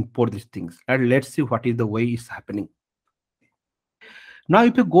go and import these things. And let's see what is the way is happening. Now,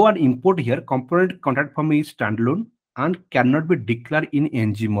 if you go and import here, component contact form is standalone and cannot be declared in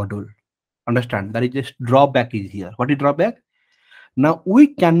ng module. Understand? That is just drawback is here. What is drawback? Now we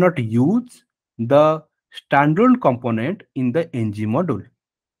cannot use the standalone component in the ng module.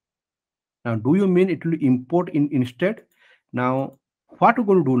 Now, do you mean it will import in instead? Now, what we're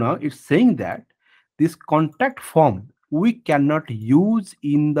going to do now is saying that this contact form we cannot use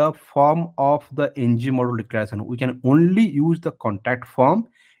in the form of the ng module declaration. We can only use the contact form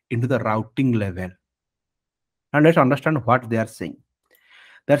into the routing level. And let's understand what they are saying.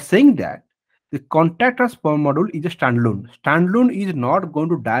 They're saying that the contact us form module is a standalone. Standalone is not going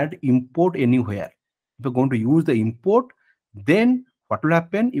to direct import anywhere. If you're going to use the import, then what will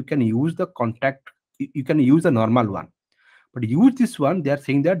happen? You can use the contact, you can use the normal one. But use this one, they are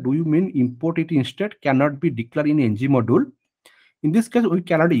saying that, do you mean import it instead? Cannot be declared in ng module. In this case, we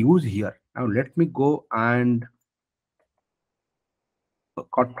cannot use here. Now let me go and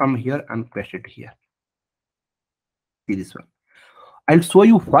cut from here and paste it here. See this one. I'll show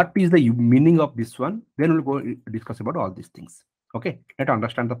you what is the meaning of this one. Then we'll go discuss about all these things. Okay, let's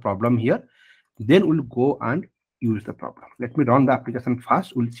understand the problem here. Then we'll go and use the problem. Let me run the application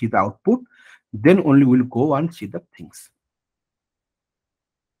first. We'll see the output. Then only we'll go and see the things.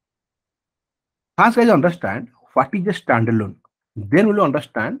 First, guys, understand what is a standalone. Then we'll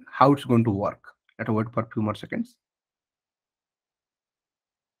understand how it's going to work. Let's wait for a few more seconds.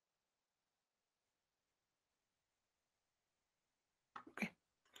 Okay.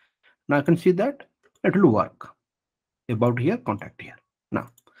 Now I can see that it will work. About here, contact here. Now,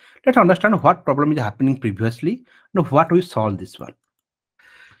 let's understand what problem is happening previously. Now, what we solve this one.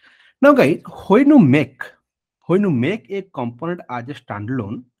 Now, guys, when you make a component as a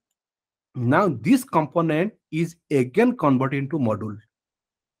standalone, now this component is again converted into module.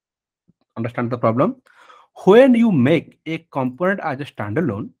 Understand the problem? When you make a component as a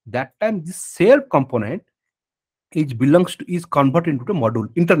standalone, that time this self component is converted into a module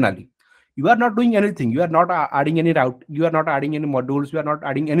internally. You are not doing anything. You are not adding any route. You are not adding any modules. You are not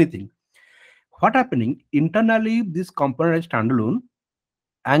adding anything. What happening internally? This component is standalone.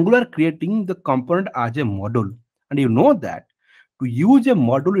 Angular creating the component as a module, and you know that to use a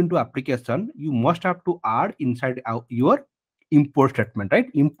module into application, you must have to add inside your import statement, right?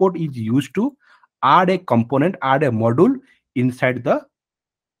 Import is used to add a component, add a module inside the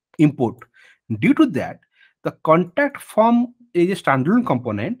import. Due to that, the contact form is a standalone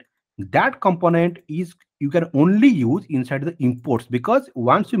component. That component is you can only use inside the imports, because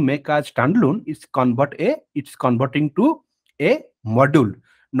once you make a standalone, it's converting to a module,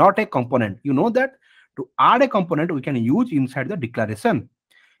 not a component. You know that to add a component we can use inside the declaration.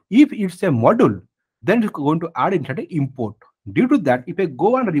 If it's a module, then it's going to add inside the import. Due to that, if I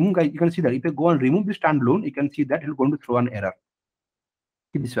go and remove, guys, you can see that if I go and remove the standalone, you can see that it's going to throw an error.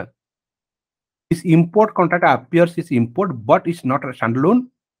 See this one. This import contact appears is import, but it's not a standalone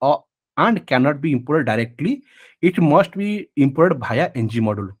and cannot be imported directly. It must be imported via ng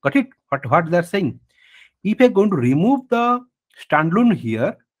module. Got it? What they're saying? If I'm going to remove the standalone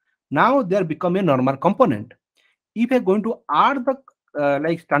here, now they become a normal component. If I'm going to add the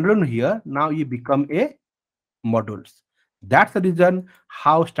like standalone here, now you become a modules. That's the reason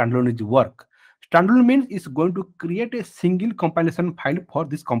how standalone is work. Standalone means it's going to create a single compilation file for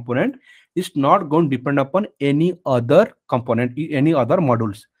this component. It's not going to depend upon any other component, any other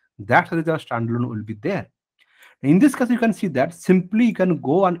modules. That's the reason standalone will be there. In this case, you can see that simply you can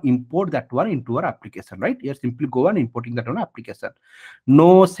go and import that one into our application, right? You simply go and importing that one application.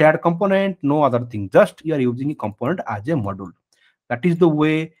 No shared component, no other thing. Just you are using a component as a module. That is the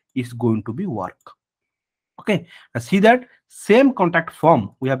way it's going to be work. Okay, now see that same contact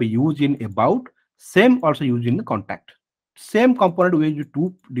form we have used in about, same also used in the contact. Same component we use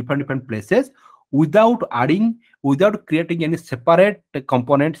two different places without adding, without creating any separate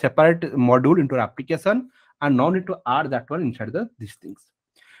component, separate module into our application, and no need to add that one inside these things.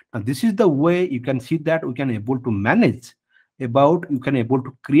 Now this is the way you can see that we can able to manage about, you can able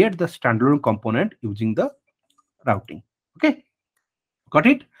to create the standalone component using the routing. Okay, got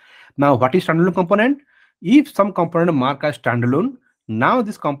it? Now, what is standalone component? If some component mark as standalone, now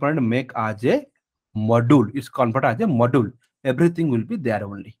this component make as a module. It's converted as a module. Everything will be there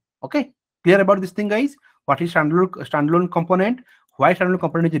only. Okay, clear about this thing, guys? What is standalone component? Why standalone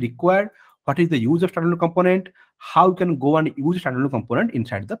component is required? What is the use of standalone component? How you can go and use standalone component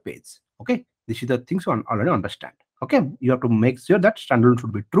inside the page? Okay, this is the things you already understand. Okay, you have to make sure that standalone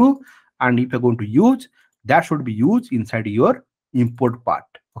should be true, and if you're going to use, that should be used inside your import part.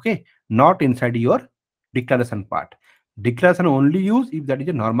 Okay, not inside your declaration part. Declaration only use if that is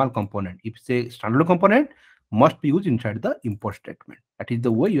a normal component. If say standalone component, must be used inside the import statement. That is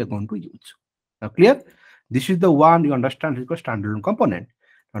the way you are going to use. Now clear? This is the one you understand is called standalone component.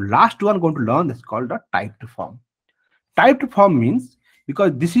 Now last one going to learn is called the typed form. Typed form means,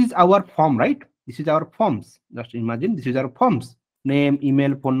 because this is our form, right? This is our forms. Just imagine this is our forms: name,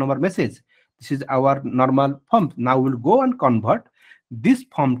 email, phone number, message. This is our normal form. Now we'll go and convert this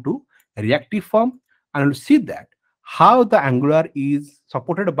form to reactive form, and we'll see that how the Angular is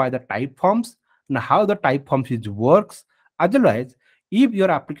supported by the type forms and how the type forms is works. Otherwise, if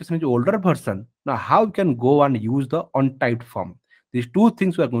your application is older version, now how you can go and use the untyped form. These two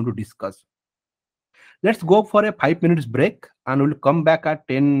things we are going to discuss. Let's go for a 5 minutes break, and we'll come back at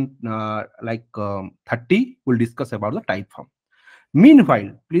 10 30. We'll discuss about the type form.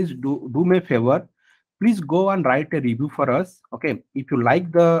 Meanwhile, please do me a favor. Please go and write a review for us. Okay, if you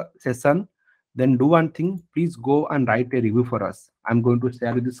like the session, then do one thing. Please go and write a review for us. I'm going to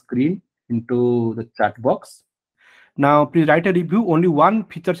share the screen into the chat box. Now, please write a review. Only one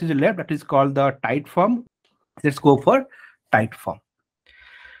feature is left, that is called the type form. Let's go for type form.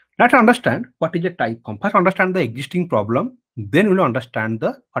 Let's understand what is a type form. First, understand the existing problem. Then we'll understand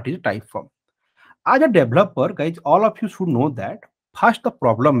the what is a type form. As a developer, guys, all of you should know that first the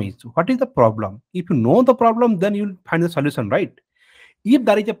problem is, what is the problem? If you know the problem, then you'll find the solution, right? If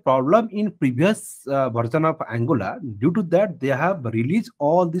there is a problem in previous version of Angular, due to that they have released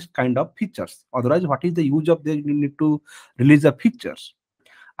all these kind of features. Otherwise, what is the use of they need to release the features?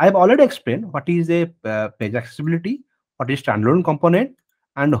 I have already explained what is a page accessibility, what is standalone component,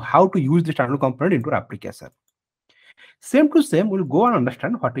 and how to use the standalone component into application. Same to same, we'll go and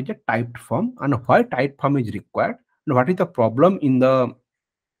understand what is a typed form and why typed form is required, and what is the problem in the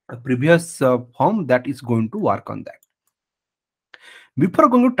previous form that is going to work on that. Before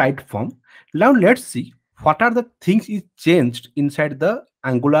going to typed form, now let's see what are the things is changed inside the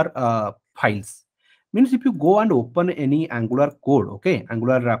Angular files. Means if you go and open any Angular code, okay,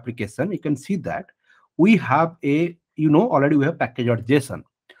 Angular application, you can see that we have a, already we have package.json.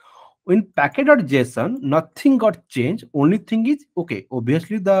 In package.json, nothing got changed. Only thing is, okay,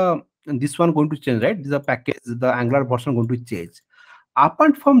 obviously this one going to change, right? The package, the Angular version going to change.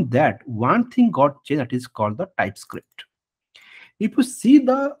 Apart from that, one thing got changed, that is called the TypeScript. If you see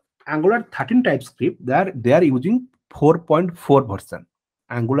the Angular 13 TypeScript, they are using 4.4 version.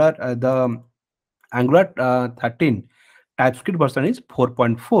 The Angular 13 TypeScript version is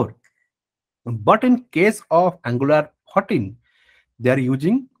 4.4. But in case of Angular 14, they are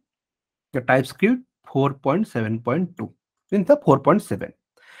using the TypeScript 4.7.2 in the 4.7.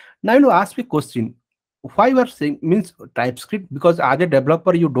 Now you ask me question, why you are saying means TypeScript? Because as a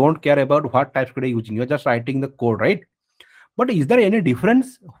developer, you don't care about what TypeScript you're using. You're just writing the code, right? But is there any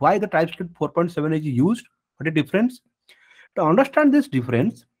difference why the TypeScript 4.7 is used? What a difference? To understand this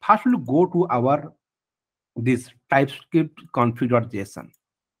difference, first we'll go to our this TypeScript config.json.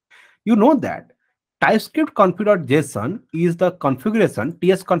 You know that TypeScript config.json is the configuration.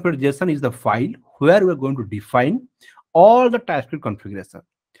 TS config.json is the file where we're going to define all the TypeScript configuration.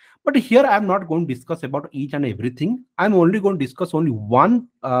 But here I'm not going to discuss about each and everything. I'm only going to discuss only one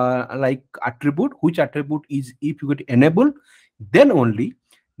attribute, which attribute is if you get enable, then only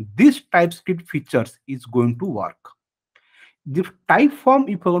this TypeScript features is going to work. The type form,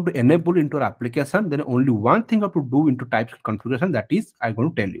 if you're going to enable into our application, then only one thing you have to do into types configuration, that is I'm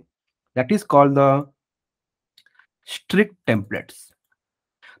going to tell you. That is called the strict templates.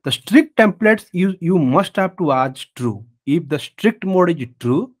 The strict templates, you must have to add true. If the strict mode is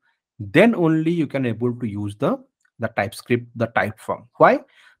true, then only you can able to use the TypeScript, the type form. Why?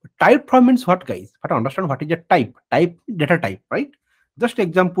 Type form means what, guys? But understand what is a type. Type, data type, right? Just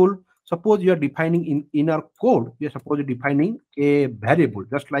example. Suppose you are defining in our code. You are suppose defining a variable,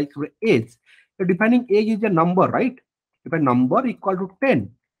 just like your age. You're defining age is a number, right? If a number equal to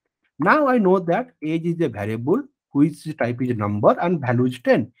 10, now I know that age is a variable which type is number and value is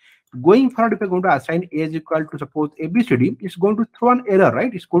 10. Going forward, if I'm going to assign age equal to suppose ABCD, it's going to throw an error,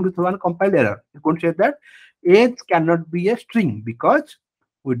 right? It's going to throw an compiled error. It's going to say that age cannot be a string because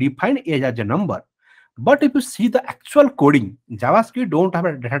we define age as a number. But if you see the actual coding, JavaScript don't have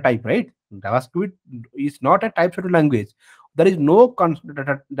a data type, right? JavaScript is not a type certain language. There is no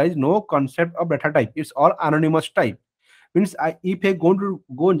there is no concept of data type. It's all anonymous type. Means if I going to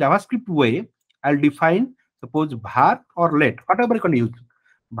go in JavaScript way, I'll define suppose var or let, whatever you can use,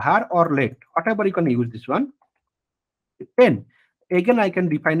 var or let, whatever you can use this one. 10. Again, I can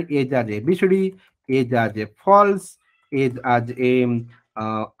define age as ABCD, age as a false, age as a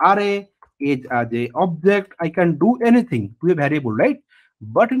array, age as a object. I can do anything to a variable, right?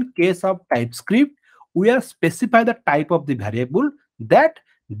 But in case of TypeScript, we are specify the type of the variable that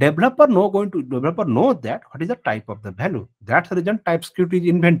developer know that what is the type of the value. That's the reason TypeScript is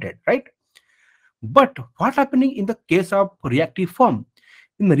invented, right? But what happening in the case of reactive form?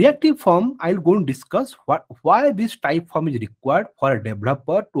 In the reactive form, I'll go and discuss why this type form is required for a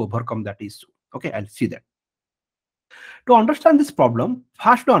developer to overcome that issue. Okay, I'll see that. To understand this problem,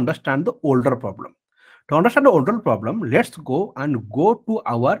 first to understand the older problem. To understand the older problem, let's go to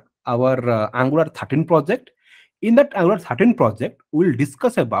our Angular 13 project. In that Angular 13 project, we'll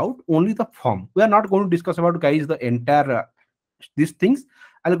discuss about only the form. We are not going to discuss about, guys, the entire these things.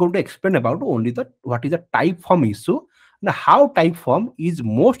 I'm going to explain about only the what is the type form issue and how type form is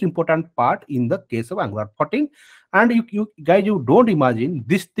most important part in the case of Angular 14. And you guys, you don't imagine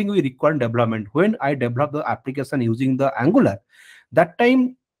this thing we require in development. When I develop the application using the Angular, that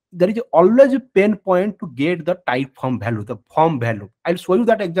time there is always a pain point to get the type form value, the form value. I'll show you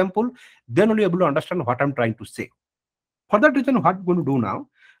that example, then only able to understand what I'm trying to say. For that reason, what I'm going to do now,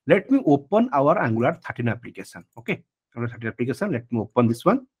 let me open our Angular 13 application. Okay, Angular 13 application, let me open this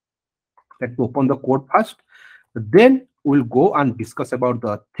one. Let me open the code first. Then we'll go and discuss about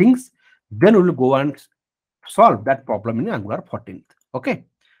the things. Then we'll go and solve that problem in Angular 14. Okay.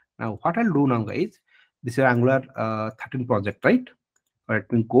 Now, what I'll do now, guys, this is Angular 13 project, right? Let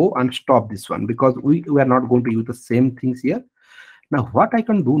me go and stop this one because we are not going to use the same things here. Now, what I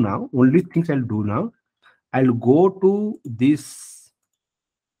can do now, only things I'll do now, I'll go to this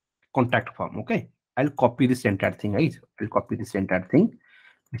contact form. Okay. I'll copy this entire thing, guys. I'll copy this entire thing.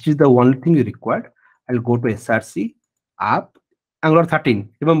 This is the only thing you required. I'll go to src app Angular 13.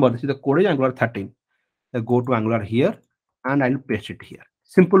 Remember, this is the code is Angular 13. I'll go to Angular here and I'll paste it here.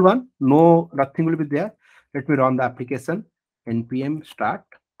 Simple one. No, nothing will be there. Let me run the application. Npm start.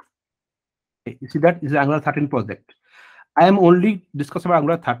 Okay, you see that this is Angular 13 project. I am only discussing about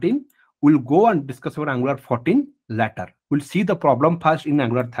Angular 13. We'll go and discuss about Angular 14 later. We'll see the problem first in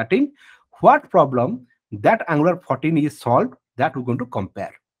Angular 13. What problem that Angular 14 is solved, that we're going to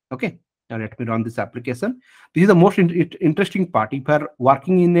compare. Okay. Now let me run this application. This is the most interesting part. If you are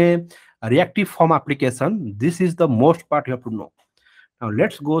working in a reactive form application, this is the most part you have to know. Now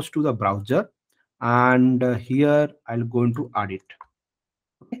let's go to the browser and here I'll go into add it.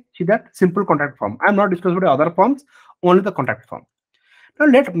 Okay. See that simple contact form. I'm not discussing about other forms, only the contact form. Now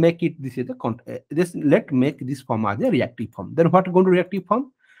let make it this is the let make this form as a reactive form. Then what going to reactive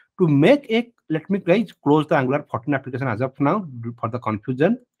form? To make a, let me guys close the Angular 14 application as of now for the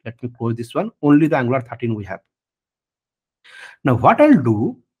confusion. Let me close this one. Only the Angular 13 we have. Now what I'll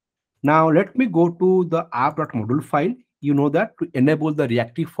do, now let me go to the app.module file. You know that to enable the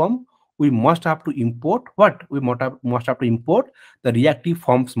reactive form, we must have to import what? We must have to import the reactive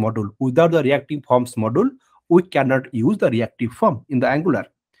forms module. Without the reactive forms module, we cannot use the reactive form in the Angular.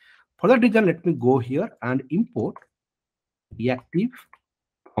 For that reason, let me go here and import reactive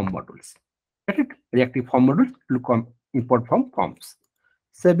form modules. Get it? Reactive form modules will come import from forms.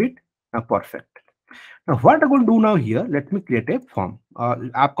 Save it. Now perfect. Now what I'm going to do now here, let me create a form.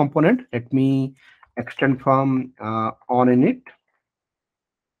 App component, let me extend from on init.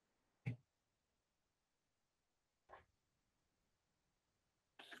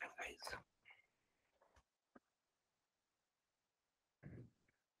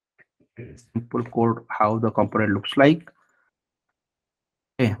 Simple code, how the component looks like.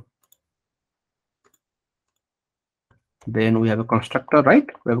 Then we have a constructor, right?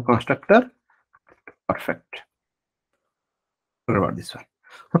 We have a constructor. Perfect. What about this one?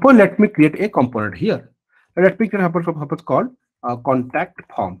 Suppose let me create a component here. Let me create a component called contact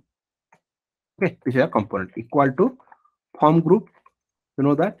form. Okay, this is a component equal to form group. You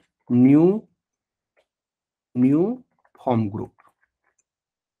know that new form group.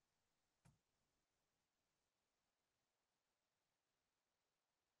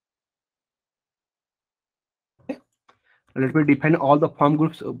 Let me define all the form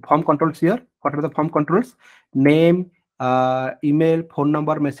groups, form controls here. What are the form controls? Name, email, phone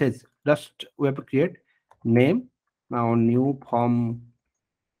number, message. Just we have to create name. Now new form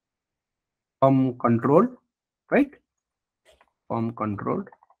control, right? Form control.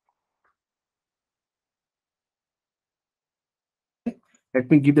 Let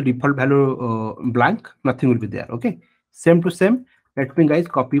me give the default value blank. Nothing will be there. Okay. Same to same. Let me guys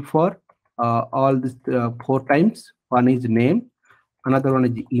copy for all this 4 times. One is name. Another one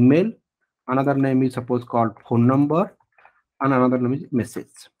is email. Another name is suppose called phone number. And another name is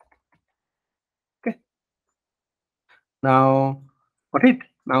message. Okay. Now, got it?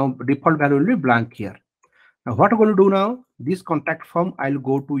 Now, default value will be blank here. Now, what I'm going to do now? This contact form I'll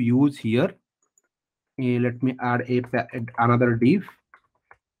go to use here. Let me add another div.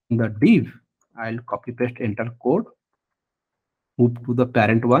 In the div, I'll copy paste enter code. Move to the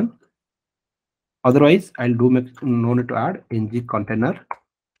parent one. Otherwise, I'll do no need to add ng container.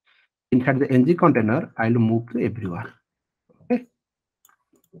 Inside the ng container, I'll move to everyone. Okay.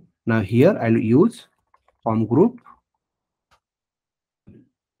 Now here I'll use form group.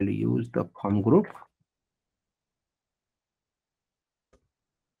 I'll use the form group.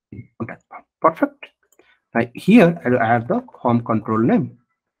 Contact form. Perfect. Now here I'll add the form control name.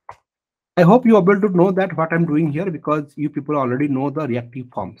 I hope you are able to know that what I'm doing here because you people already know the reactive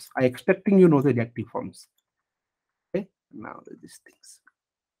forms. I expecting you know the reactive forms. Okay. Now these things.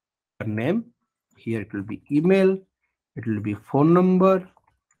 Name. Here it will be email. It will be phone number.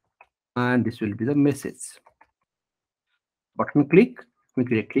 And this will be the message. Button click. We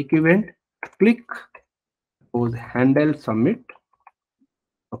create a click event. Click. Suppose handle submit.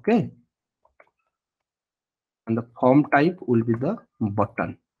 Okay. And the form type will be the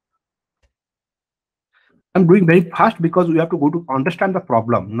button. I'm doing very fast because we have to go to understand the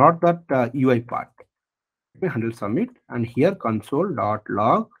problem, not that UI part. Let me handle submit and here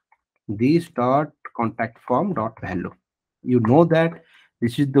console.log this dot contact form dot value. You know that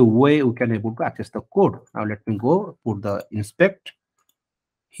this is the way we can able to access the code. Now let me go put the inspect.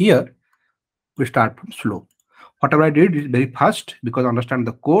 Here we start from slow. Whatever I did is very fast because I understand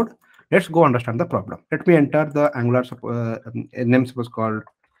the code. Let's go understand the problem. Let me enter the Angular name suppose called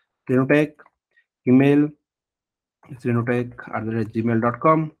Sreenutech, email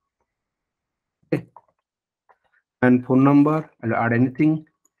Sreenutech@gmail.com. Okay. And phone number, I'll add anything.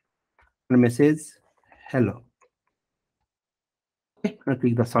 And message, hello. Okay. I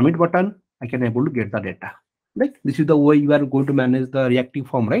click the submit button. I can able to get the data. Like this is the way you are going to manage the reactive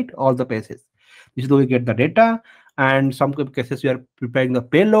form, right? All the pages. This is the way you get the data. And some cases you are preparing the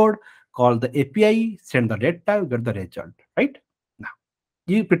payload, call the API, send the data, get the result, right? Now,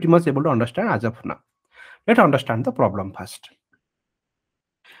 you pretty much able to understand as of now. Let's understand the problem first.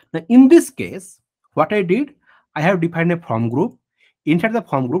 Now, in this case, what I did, I have defined a form group. Inside the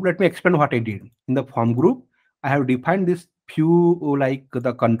form group, let me explain what I did. In the form group, I have defined this few like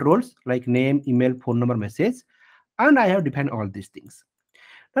the controls like name, email, phone number, message, and I have defined all these things.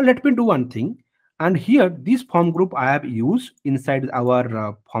 Now, let me do one thing. And here, this form group I have used inside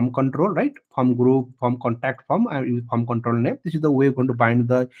our form control, right? Form group, form contact form, I use form control name. This is the way we're going to bind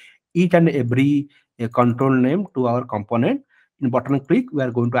the each and every control name to our component. In button click, we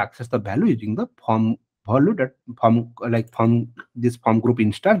are going to access the value using the form value that form this form group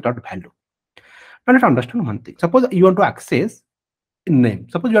instance dot value. Now let's understand one thing. Suppose you want to access name.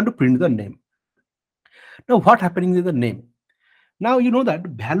 Suppose you want to print the name. Now what happening is the name. Now you know that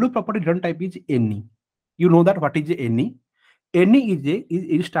value property return type is any. You know that what is any? Any is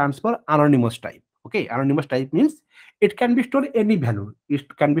it stands for anonymous type. Okay, anonymous type means it can be stored any value.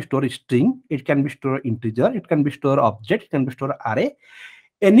 It can be stored string, it can be stored integer, it can be stored object, it can be stored array.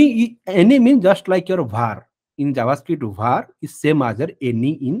 Any means just like your var. In JavaScript, var is same as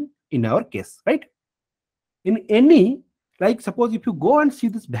any in our case, right? In any, like suppose if you go and see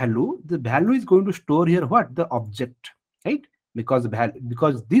this value, the value is going to store here what? The object, right? Because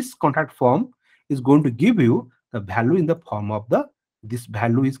this contact form is going to give you the value in the form of this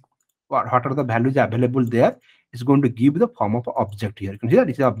value is what are the values available there. It's going to give the form of object here. You can see that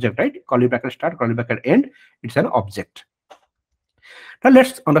it's an object, right? Curly bracket start, curly bracket end. It's an object. Now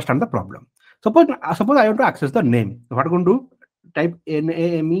let's understand the problem. Suppose I want to access the name. What I'm going to do? Type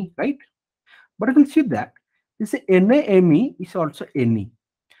NAME, right? But you can see that this NAME is also NE.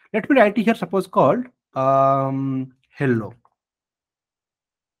 Let me write here. Suppose called hello.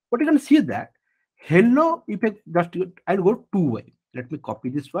 But you can see that hello. If I just I'll go two way. Let me copy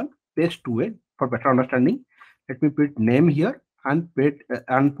this one, paste two way for better understanding. Let me put name here and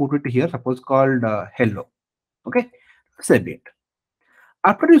put it here. Suppose called hello. Okay, save it.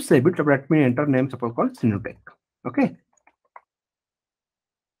 After you save it, let me enter name. Suppose called Sreenutech. Okay,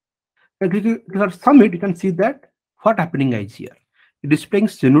 and click on submit. You can see that what happening is here. It is displaying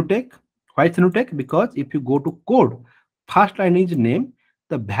Sreenutech. Why Sreenutech? Because if you go to code, first line is name.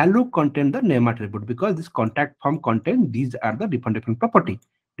 The value contain the name attribute because this contact form contain these are the different property.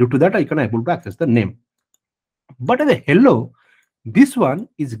 Due to that, I can able to access the name. But as a hello, this one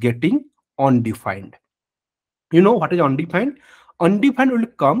is getting undefined. You know what is undefined? Undefined will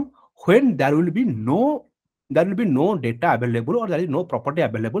come when there will be no data available or there is no property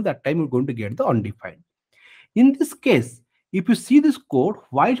available. That time you're going to get the undefined. In this case, if you see this code,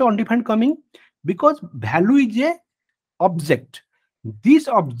 why is undefined coming? Because value is a object. This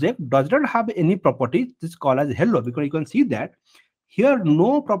object does not have any property. This is called as hello because you can see that here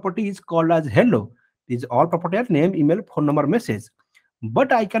no property is called as hello. These all property are name, email, phone number, message.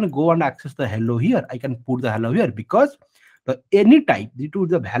 But I can go and access the hello here. I can put the hello here because the any type due to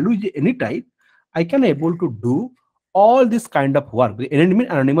the value is any type. I can able to do all this kind of work. The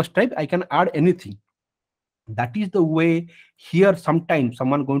anonymous type I can add anything. That is the way here. Sometimes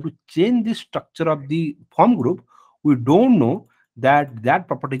someone going to change the structure of the form group. We don't know that that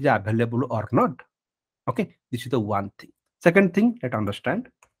property is available or not. Okay, this is the one thing. Second thing, let's understand.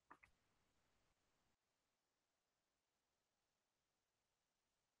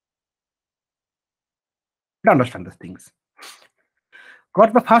 Let's understand these things.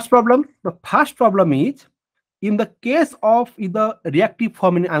 Got the first problem? The first problem is in the case of either reactive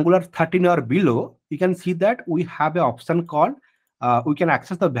form in Angular 13 or below, you can see that we have an option called we can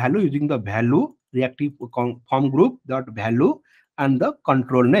access the value using the value reactive form group dot value and the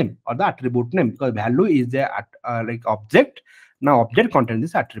control name or the attribute name because value is the like object. Now object contains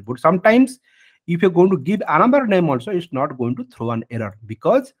this attribute. Sometimes if you're going to give another name also, it's not going to throw an error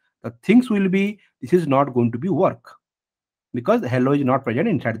because the things will be this is not going to be work because hello is not present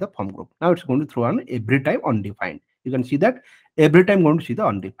inside the form group. Now it's going to throw on every time undefined. You can see that every time going to see the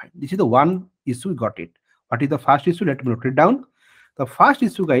undefined. This is the one issue we got it. What is the first issue? Let me note it down. The first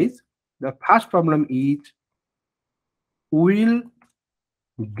issue, guys, the first problem is will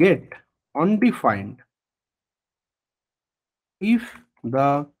get undefined if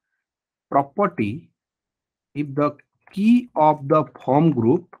the property, if the key of the form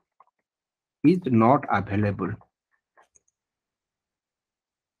group is not available.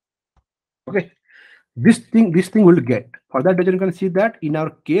 Okay, this thing will get. For that reason, you can see that in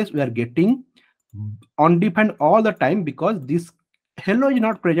our case we are getting undefined all the time because this hello is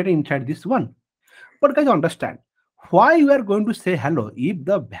not present inside this one. But guys, understand why you are going to say hello if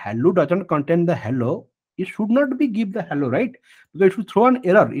the value doesn't contain the hello. It should not be give the hello, right? Because it should throw an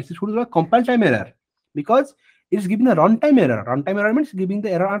error. It should throw a compile time error because it's giving a runtime error. Runtime error means giving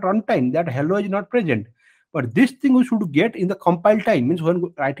the error at runtime that hello is not present. But this thing we should get in the compile time means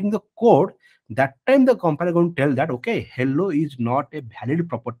when writing the code, that time the compiler going to tell that okay, hello is not a valid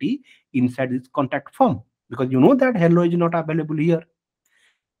property inside this contact form because you know that hello is not available here.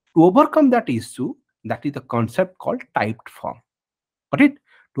 To overcome that issue, that is the concept called typed form. Got it?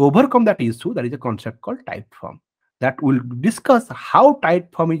 To overcome that issue, there is a concept called typed form that will discuss how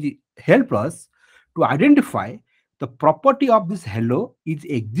typed form is help us to identify the property of this hello is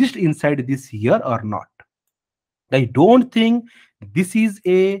exist inside this here or not. I don't think this is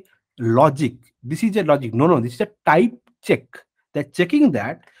a logic. This is a logic. No, this is a type check. They're checking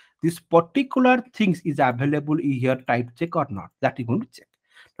that this particular things is available here, type check or not. That is going to check.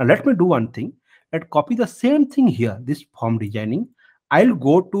 Now let me do one thing. Let's copy the same thing here. This form designing. I'll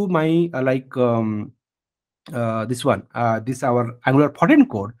go to my this one, this our Angular 14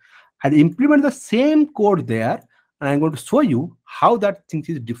 code. I'll implement the same code there, and I'm going to show you how that thing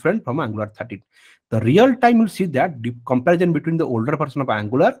is different from Angular 13. The real time you'll see that the comparison between the older version of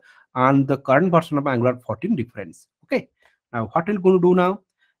Angular and the current version of Angular 14 difference. Okay. Now what we're going to do now?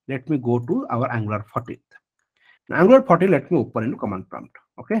 Let me go to our Angular 14. Now, Angular 14, let me open in command prompt.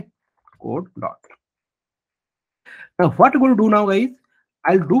 Okay. Code dot. Now what we're going to do now, guys?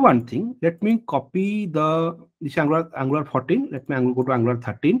 I'll do one thing. Let me copy this Angular 14. Let me go to Angular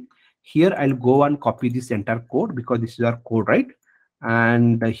 13. Here I'll go and copy this entire code because this is our code, right?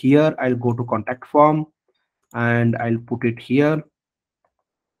 And here I'll go to contact form and I'll put it here.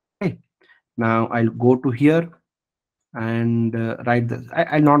 Okay. Now I'll go to here and write this.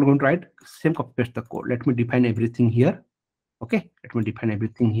 I'm not going to write, same copy paste the code. Let me define everything here. Okay, let me define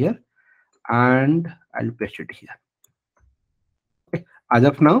everything here and I'll paste it here. Okay, as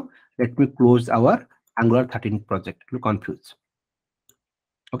of now, let me close our Angular 13 project. You confused.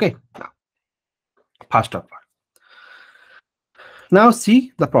 Okay, now first of all, now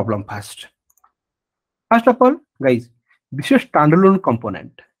see the problem first. First of all, guys, this is standalone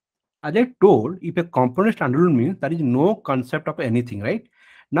component. As I told, if a component standalone means there is no concept of anything, right?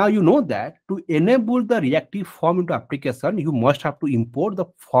 Now you know that to enable the reactive form into application, you must have to import the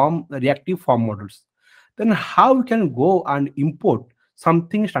reactive form models. Then how you can go and import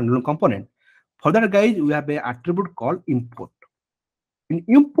something standalone component? For that, guys, we have a attribute called import. In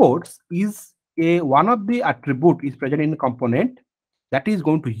imports is a one of the attribute is present in component that is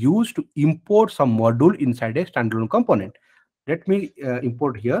going to use to import some module inside a standalone component. Let me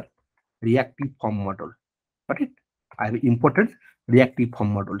import here reactive form model. Got it? I have imported reactive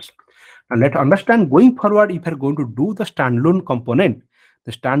form modules. Now let's understand going forward, if you're going to do the standalone component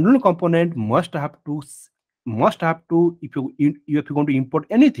must have to if you're going to import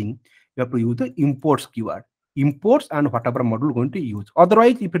anything, you have to use the imports keyword. Imports and whatever module you're going to use.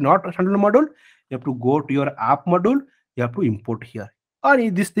 Otherwise, if you're not a standalone module, you have to go to your app module, you have to import here. Or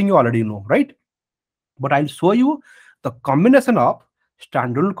this thing you already know, right? But I'll show you the combination of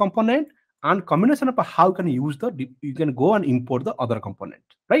standalone component and combination of how you can use you can go and import the other component,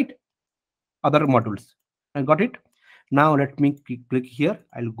 right? Other modules. I got it. Now let me click here.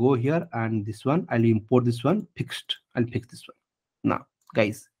 I'll go here and this one, I'll import this one fixed. I'll fix this one. Now,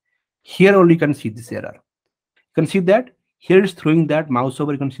 guys, here only you can see this error. You can see that here is throwing that mouse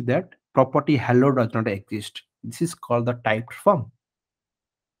over. You can see that property hello does not exist. This is called the typed form.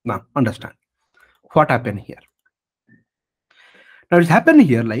 Now, understand what happened here. Now it's happened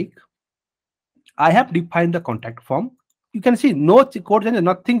here like I have defined the contact form. You can see no code changes,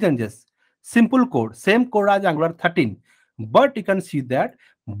 nothing changes. Simple code, same code as Angular 13. But you can see that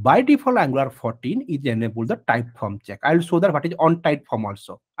by default Angular 14 is enable the type form check. I'll show that what is on type form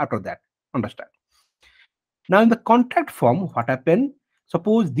also after that. Understand? Now in the contact form, what happened?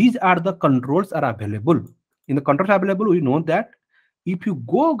 Suppose these are the controls are available. In the controls available, we know that if you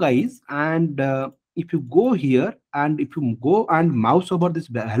go guys and if you go here and if you go and mouse over this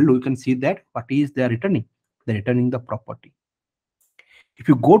value, you can see that what is they are returning. They're returning the property. If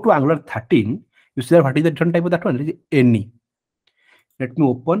you go to Angular 13, you see that what is the return type of that one? It is any. Let me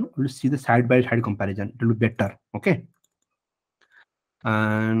open. We'll see the side by side comparison. It will be better. Okay.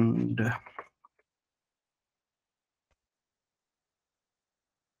 And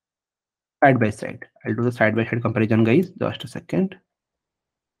side by side. I'll do the side by side comparison, guys. Just a second.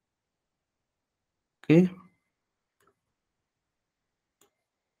 Okay.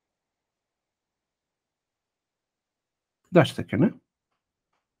 Just a second.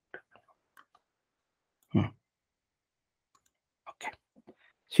 Okay.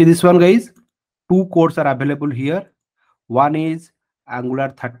 See this one, guys. Two codes are available here. One is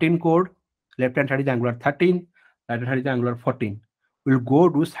Angular 13 code. Left hand side is Angular 13. Right hand side is Angular 14. We'll go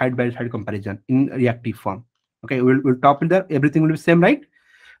do side by side comparison in reactive form. Okay, we'll top in there. Everything will be same, right?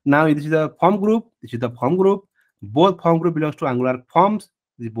 Now this is the form group. This is the form group. Both form group belongs to Angular forms.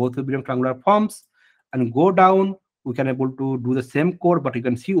 These both belong to Angular forms. And go down, we can able to do the same code, but you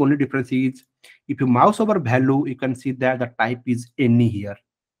can see only difference is if you mouse over value, you can see that the type is any here.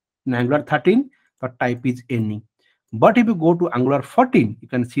 In Angular 13, the type is any. But if you go to Angular 14, you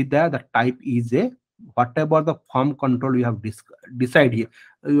can see that the type is a whatever the form control you have decide here,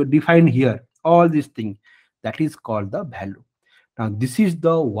 defined here, all these things, that is called the value. Now this is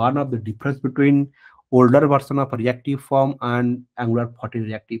the one of the difference between older version of reactive form and Angular 14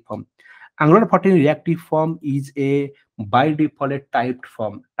 reactive form. Angular 14 reactive form is a by default a typed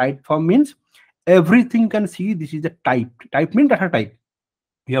form. Typed form means everything you can see this is a type. Type means data type.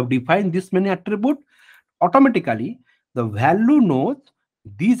 You have defined this many attribute, automatically the value knows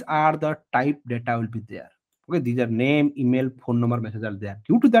these are the type data will be there. Okay, these are name, email, phone number, message are there.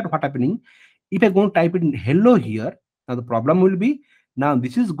 Due to that, what happening? If I go and type in hello here, now the problem will be now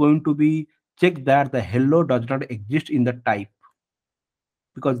this is going to be check that the hello does not exist in the type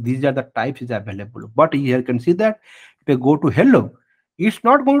because these are the types is available. But here you can see that if I go to hello, it's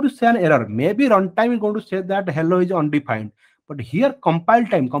not going to say an error. Maybe runtime is going to say that hello is undefined. But here compile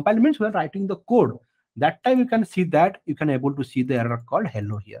means we are writing the code. That time you can see that you can able to see the error called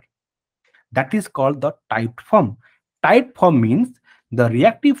hello here. That is called the typed form. Typed form means the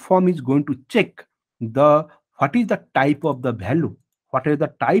reactive form is going to check the what is the type of the value, what is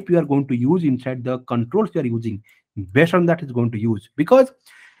the type you are going to use inside the controls you are using. Based on that is going to use, because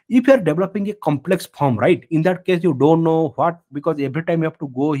If you are developing a complex form, right, in that case you don't know what, because every time you have to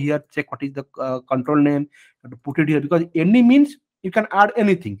go here, check what is the control name, you have to put it here, because any means you can add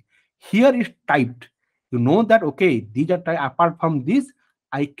anything. Here is typed, you know that okay, these are apart from this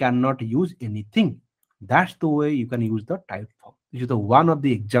I cannot use anything. That's the way you can use the type form. This is the one of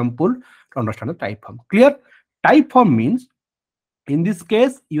the example to understand the type form. Clear? Type form means in this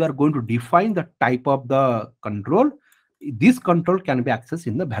case you are going to define the type of the control. This control can be accessed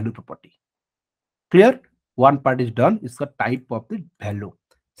in the value property. Clear? One part is done, is the type of the value.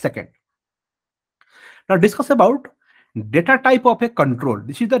 Second, now discuss about data type of a control.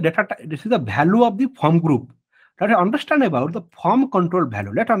 This is the this is the value of the form group. Let us understand about the form control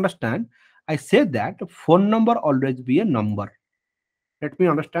value. Let's understand. I said that phone number always be a number. Let me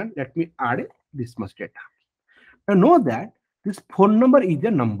understand. Let me add this much data. Now know that this phone number is a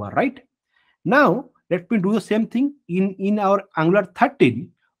number, right? Now let me do the same thing in our Angular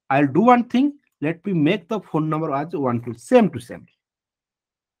 13. I'll do one thing. Let me make the phone number as one to same.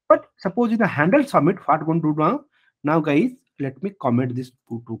 But suppose in the handle submit, what going to do now? Now guys, let me comment this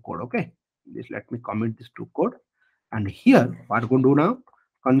two code. Okay, this let me comment this two code, and here what going to do now?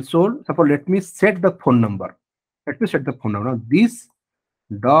 Console. Suppose let me set the phone number. Let me set the phone number. Now this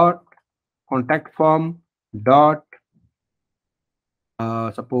dot contact form dot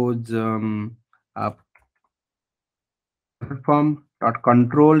suppose uh, form dot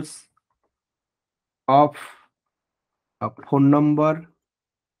controls of a phone number.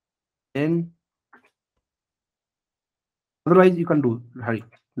 Then otherwise you can do sorry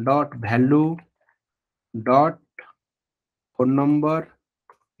dot value dot phone number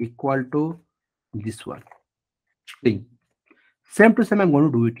equal to this one string. Same to same I'm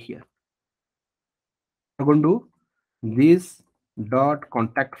going to do it here. I'm going to do this dot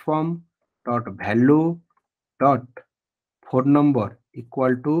contact form dot value dot phone number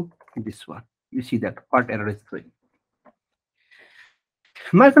equal to this one. You see that what error is showing.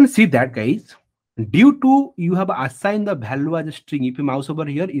 Now you can see that guys, due to you have assigned the value as a string. If you mouse over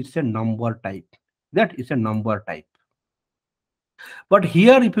here, it's a number type. That is a number type. But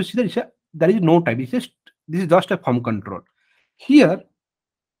here, if you see that there is no type. It's just this is just a form control. Here,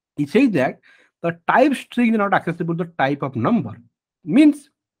 it says that the type string is not accessible to the type of number. Means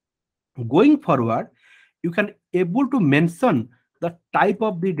going forward, you can able to mention the type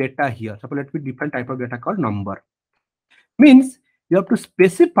of the data here. Suppose let me define type of data called number. Means you have to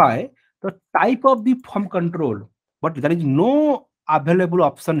specify the type of the form control, but there is no available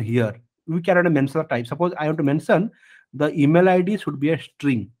option here. We cannot mention the type. Suppose I want to mention the email ID should be a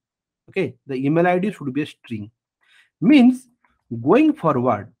string. Okay, the email ID should be a string. Means going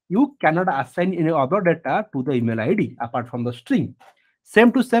forward, you cannot assign any other data to the email ID apart from the string.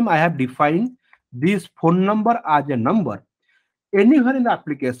 Same to same, I have defined this phone number as a number. Anywhere in the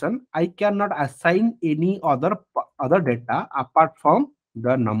application, I cannot assign any other data apart from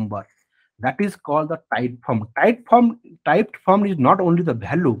the number. That is called the type form. Typed form is not only the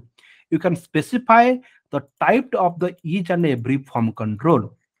value. You can specify the type of the each and every form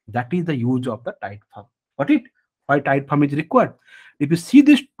control. That is the use of the type form. Got it? Why type form is required? If you see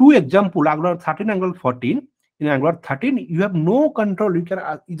these two example, Angular 13, Angular 14, in Angular 13, you have no control. You can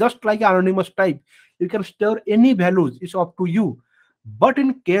just like anonymous type, you can store any values. It's up to you. But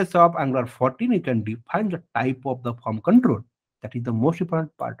in case of Angular 14, you can define the type of the form control. That is the most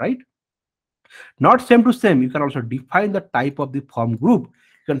important part, right? Not same to same, you can also define the type of the form group.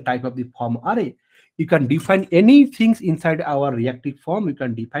 You can type of the form array. You can define any things inside our reactive form. You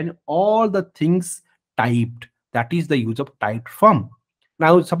can define all the things typed. That is the use of typed form.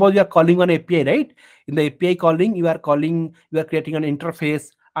 Now, suppose you are calling one API, right? In the API calling, you are creating an interface,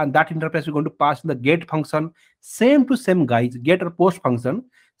 and that interface you're going to pass in the get function. Same to same guys, get or post function.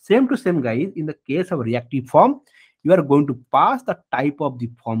 Same to same guys, in the case of reactive form, you are going to pass the type of the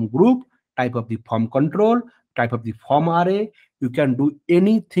form group, type of the form control, type of the form array. You can do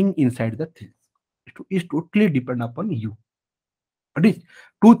anything inside the things. It totally depend upon you. But is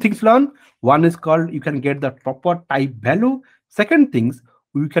two things learn. One is called you can get the proper type value. Second things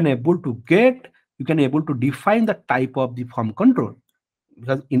you can able to define the type of the form control,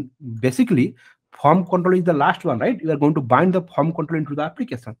 because in basically form control is the last one, right? You are going to bind the form control into the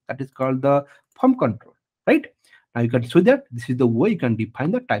application. That is called the form control, right? Now you can see that this is the way you can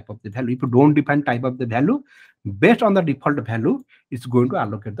define the type of the value. If you don't define type of the value, based on the default value, it's going to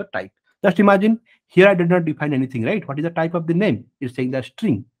allocate the type. Just imagine here I did not define anything, right? What is the type of the name? It's saying the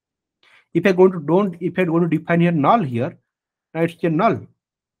string. If I'm going to define here null here, now it's a null.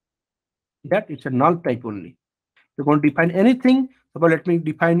 That it's a null type only. You're going to define anything. Suppose let me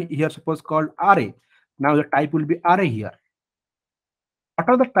define here, suppose called array. Now the type will be array here. what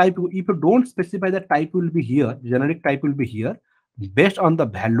are the type? If you don't specify the type will be here, generic type will be here, based on the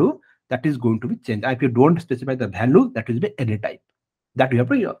value that is going to be changed. If you don't specify the value, that will be any type. That you have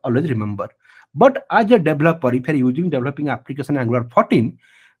to always remember. But as a developer, if you're using developing application Angular 14,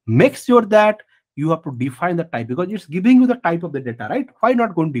 make sure that you have to define the type, because it's giving you the type of the data, right? Why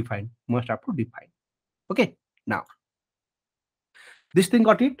not going to define? Must have to define. Okay. Now, this thing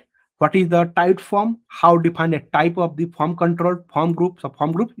got it. What is the type form? How define a type of the form control, form group. So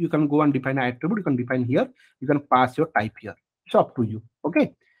form group, you can go and define an attribute. You can define here. You can pass your type here. It's up to you.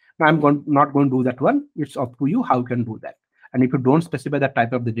 Okay. Now not going to do that one. It's up to you how you can do that. And if you don't specify the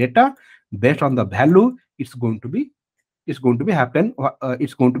type of the data based on the value, it's going to be happen.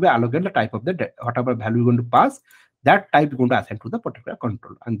 It's going to be allocate the type of the whatever value you're going to pass. That type is going to assign to the particular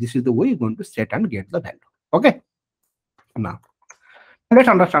control. And this is the way you're going to set and get the value. Okay. Now, let's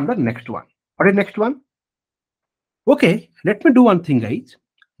understand the next one. What is next one? Okay, let me do one thing, guys.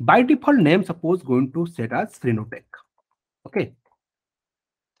 By default name, suppose going to set as Sreenutech. Okay,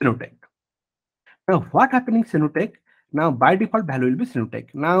 Sreenutech. Now, what happening Sreenutech? Now, by default value will be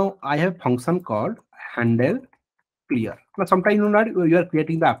Sreenutech. Now, I have function called handle clear. Now, sometimes you are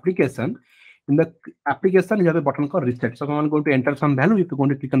creating the application. In the application, you have a button called reset. So, I'm going to enter some value. If you're going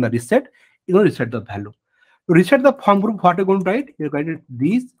to click on the reset, you're going to reset the value. To reset the form group, what you're going to write? You're going to write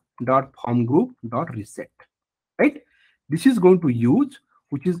this dot form group dot reset. Right? This is going to use,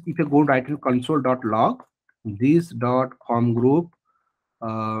 which is if you're going to write in console.log, this dot form group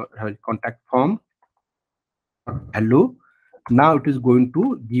contact form value. Now it is going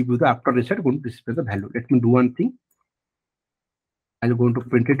to give you the after reset, going to display the value. Let me do one thing. I'm going to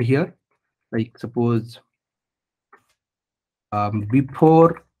print it here. Like suppose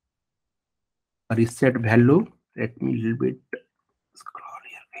before reset value, let me a little bit scroll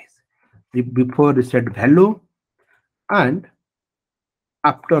here, guys. Before reset value and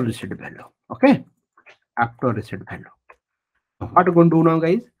after reset value. Okay, after reset value. What we're going to do now,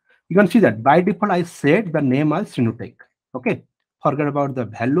 guys? You can see that by default I set the name as Sreenutech. Okay, forget about the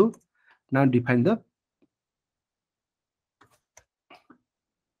value. Now define the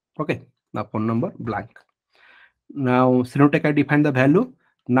now phone number blank. Now Sreenutech I define the value.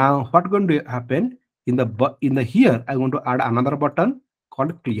 Now what going to happen in the here? I'm going to add another button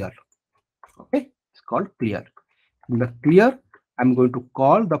called clear. Okay, it's called clear. In the clear, I'm going to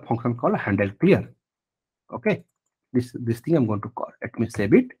call the function called handle clear. Okay, this thing I'm going to call. Let me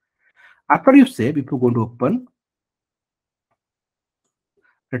save it. After you save, if you're going to open,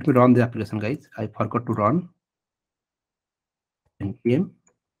 let me run the application, guys. I forgot to run npm.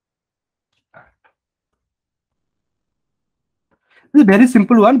 This is a very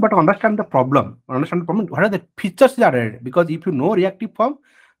simple one, but understand the problem. What are the features that are added? Because if you know reactive form,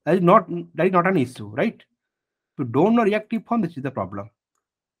 that is not an issue, right? If you don't know reactive form, this is the problem.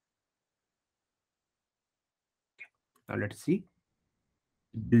 Now let's see.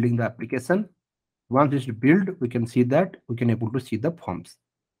 Building the application. Once it's built, we can see that we can able to see the forms.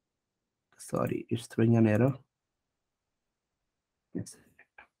 Sorry, it's throwing an error. Yes.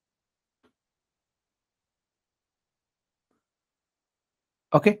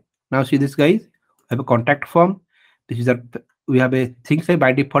 Okay, now see this, guys. I have a contact form. This is we have a thing say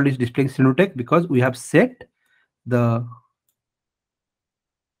by default is displaying Sreenutech because we have set the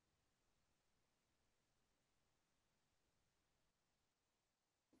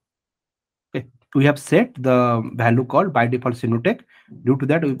value called by default Sreenutech. Due to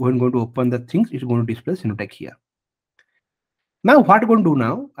that, we're going to open the things. It's going to display Sreenutech here. Now, what I'm going to do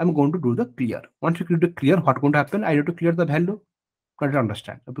now? I'm going to do the clear. Once you click the clear, what's going to happen? I need to clear the value. Got to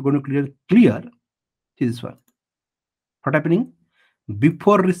understand. If we're going to clear, see this one. What happening?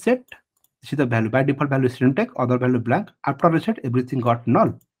 Before reset, this is the value. By default value is Sreenutech, other value blank. After reset, everything got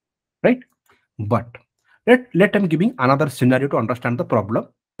null, right? But let them giving another scenario to understand the problem.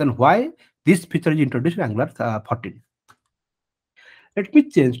 Then why this feature is introduced in Angular 14. Let me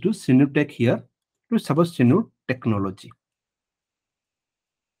change to Sreenutech here to suppose Sreenu Technology.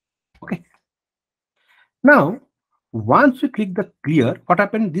 Okay. Now, once we click the clear, what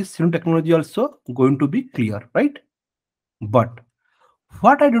happened? This Sreenu Technology also going to be clear, right? But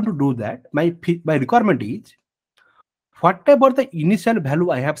what I want to do that my requirement is whatever the initial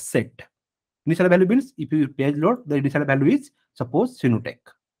value I have set. Initial value means if you page load, the initial value is suppose Sreenutech.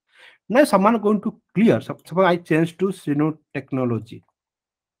 Now someone going to clear. Suppose I change to Sreenu Technology.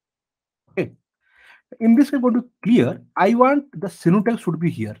 Okay. In this way, going to clear. I want the Sreenutech should be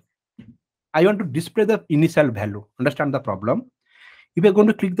here. I want to display the initial value. Understand the problem? If you're going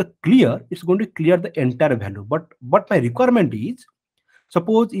to click the clear, it's going to clear the entire value. But what my requirement is,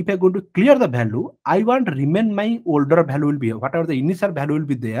 Suppose if I going to clear the value, I want remain my older value will be whatever the initial value will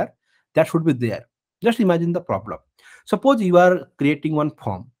be there, that should be there. Just imagine the problem. Suppose you are creating one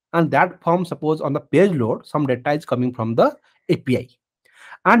form, and that form, suppose on the page load, some data is coming from the API,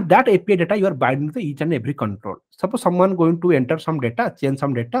 and that API data you are binding to each and every control. Suppose someone going to enter some data, change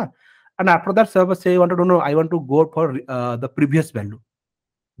some data, and after that server say, want to know, I want to go for the previous value.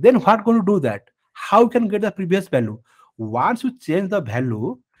 Then what going to do that? How you can get the previous value? Once you change the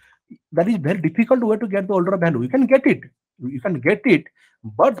value, that is very difficult way to get the older value. You can get it. You can get it,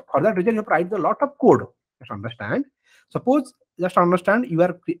 but for that reason you have to write a lot of code. Just understand. Suppose just understand you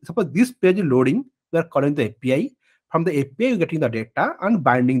are suppose this page is loading. You are calling the API. From the API you are getting the data and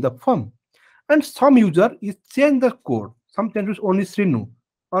binding the form. And some user is change the code. Some changes only Sreenu,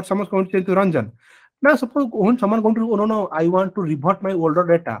 or someone's going to change to Ranjan. Now suppose when someone going to, oh, no, I want to revert my older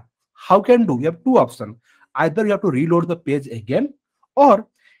data. How can do? You have two options. Either you have to reload the page again, or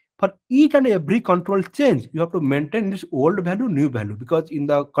for each and every control change, you have to maintain this old value, new value. Because in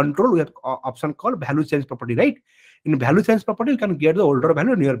the control, we have option called value change property, right? In value change property, you can get the older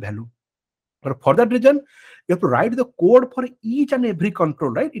value, newer value. But for that reason, you have to write the code for each and every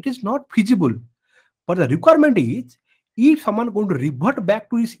control, right? It is not feasible. But the requirement is, if someone going to revert back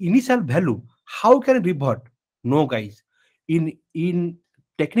to his initial value, how can it revert? No, guys. In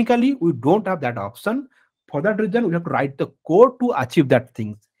technically, we don't have that option. For that reason, we have to write the code to achieve that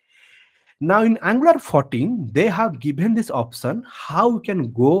thing. Now in Angular 14, they have given this option how you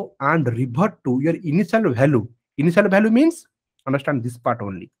can go and revert to your initial value. Initial value means, understand this part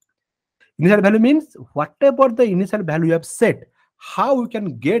only. Initial value means whatever the initial value you have set, how you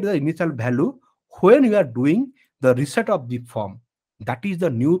can get the initial value when you are doing the reset of the form. That is the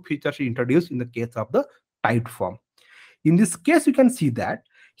new feature introduced in the case of the typed form. In this case, you can see that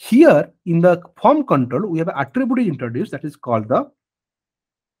here in the form control, we have an attribute introduced that is called the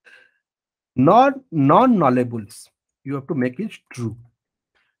non-nullables. You have to make it true.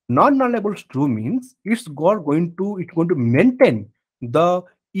 Non-nullables true means it's going to maintain the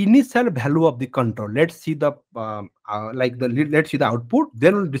initial value of the control. Let's see the let's see the output.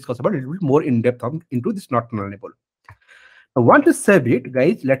 Then we'll discuss about a little bit more in depth into this not nullable. Now, want to save it,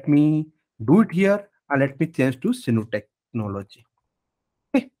 guys? Let me do it here and let me change to Sreenu Technology.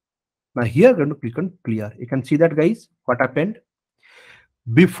 Okay. Now here I'm going to click on clear. You can see that, guys. What happened?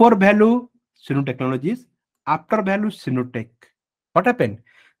 Before value, Sreenu Technologies. After value, Sreenutech. What happened?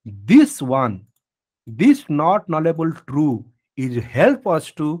 This one, this not nullable true is help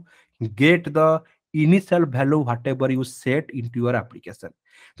us to get the initial value whatever you set into your application.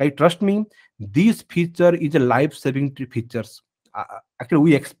 Right? Trust me, this feature is a life-saving features. Actually,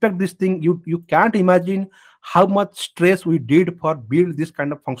 we expect this thing. You can't imagine how much stress we did for build this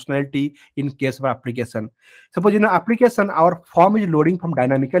kind of functionality in case of application. Suppose in an application, our form is loading from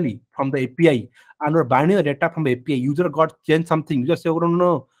dynamically from the API, and we're binding the data from the API. User got changed something. You just say, oh,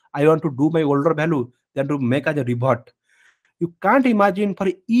 no, I want to do my older value, then to make as a revert. You can't imagine for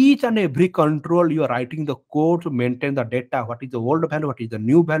each and every control you are writing the code to maintain the data. What is the old value? What is the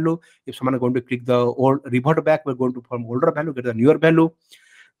new value? If someone is going to click the old revert back, we're going to from older value get the newer value.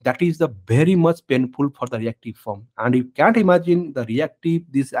 That is the very much painful for the reactive form. And you can't imagine the reactive,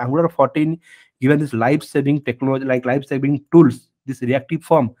 this Angular 14, given this life-saving technology, like life-saving tools, this reactive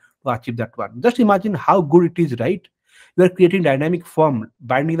form to achieve that one. Just imagine how good it is, right? You are creating dynamic form,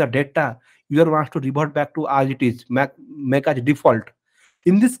 binding the data. User wants to revert back to as it is, make as default.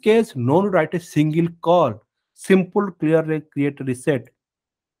 In this case, no need to write a single call. Simple, clear, create, reset.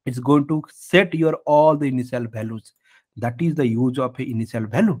 It's going to set your all the initial values. That is the use of a initial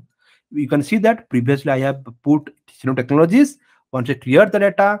value. You can see that previously I have put Sreenu Technologies. Once I clear the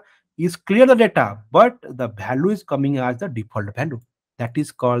data, is clear the data, but the value is coming as the default value. That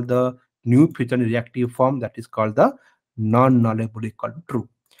is called the new feature in reactive form. That is called the non-nullable equal to true.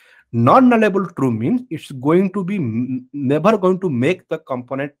 Non-nullable true means it's going to be never going to make the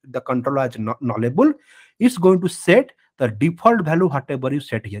component, the controller as nullable. It's going to set the default value whatever you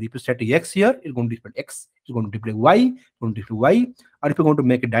set here. If you set x here, it's going to display x. It's going to display y. It's going to display y. Or if you're going to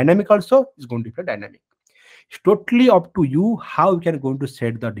make it dynamic also, it's going to display dynamic. It's totally up to you how you can going to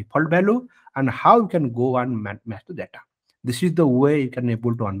set the default value and how you can go and match the data. This is the way you can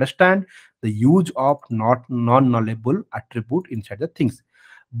able to understand the use of not non-nullable attribute inside the things.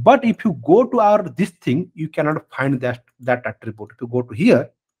 But if you go to our this thing, you cannot find that attribute. If you go to here,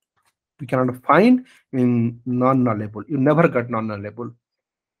 you cannot find in non-nullable. You never get non-nullable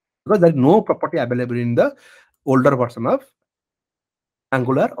because there is no property available in the older version of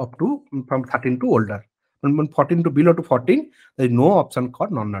Angular up to from 13 to older. From 14 to below to 14, there is no option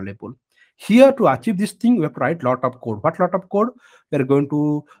called non-nullable. Here to achieve this thing, we have to write lot of code. What lot of code? We are going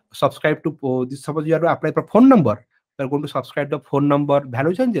to subscribe to this. Suppose you have to apply for phone number. We are going to subscribe the phone number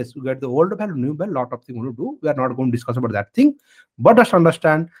value changes. We get the old value, new value. Lot of things we to do. We are not going to discuss about that thing, but just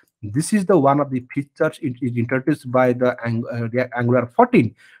understand this is the one of the features it is introduced by the Angular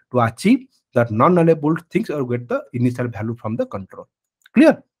 14 to achieve the non-nullable things or get the initial value from the control.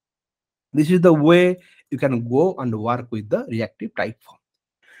 Clear? This is the way you can go and work with the reactive type form.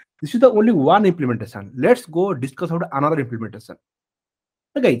 This is the only one implementation. Let's go discuss about another implementation.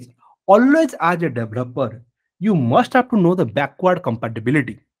 So guys, always as a developer, you must have to know the backward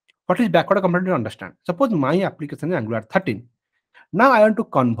compatibility. What is backward compatibility? Understand. Suppose my application is Angular 13. Now I want to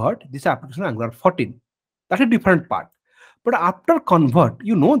convert this application to Angular 14. That's a different part. But after convert,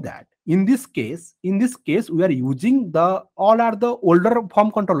 you know that in this case, we are using the all are the older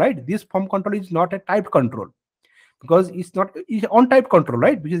form control, right? This form control is not a typed control because it's on type control,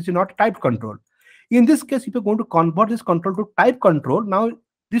 right? Which is not type control. In this case, if you're going to convert this control to type control, now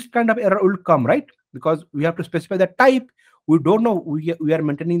this kind of error will come, right? Because we have to specify the type. We don't know. We are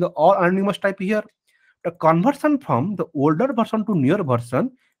maintaining the all anonymous type here. The conversion from the older version to newer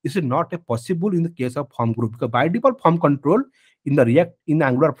version is not a possible in the case of form group, because by default form control in the React in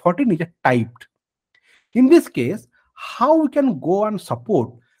Angular 14 is a typed. In this case, how we can go and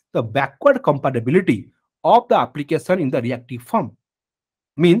support the backward compatibility of the application in the reactive form?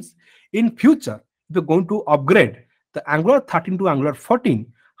 Means in future, if you're going to upgrade the Angular 13 to Angular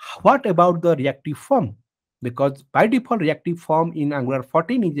 14, what about the reactive form? Because by default, reactive form in Angular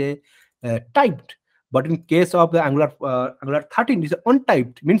 14 is a typed, but in case of the Angular 13 is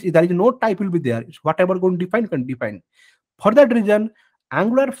untyped. Means there is no type will be there. It's whatever going to define can define. For that reason,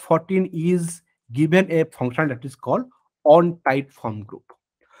 Angular 14 is given a function that is called onTyped form group.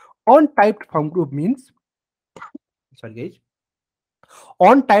 Ontyped form group means, sorry guys,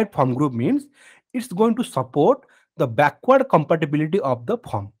 onTyped form group means it's going to support the backward compatibility of the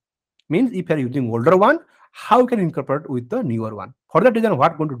form. Means if you are using older one, how you can incorporate with the newer one. For that reason,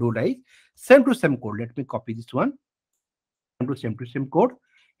 what I'm going to do like same to same code. Let me copy this one. To same code.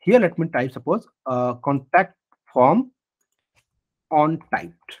 Here, let me type suppose contact form on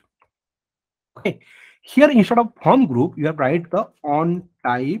typed. Okay. Here instead of form group, you have write the on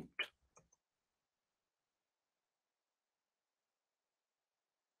typed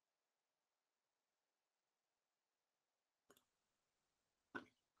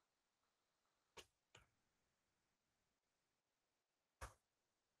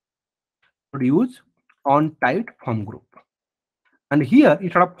use on typed form group. And here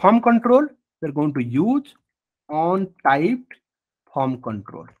instead of form control, we're going to use on typed form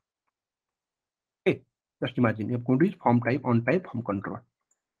control. Okay. Just imagine you're going to use form type on type form control.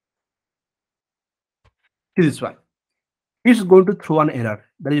 See this one. It's going to throw an error.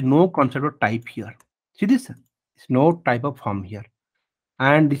 There is no concept of type here. See this? It's no type of form here.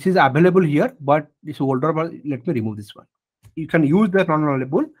 And this is available here, but this older one, let me remove this one. You can use the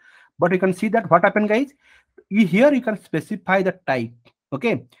non-available, but you can see that what happened, guys. Here you can specify the type.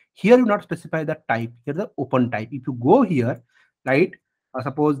 Okay. Here you not specify the type. Here the open type. If you go here, right?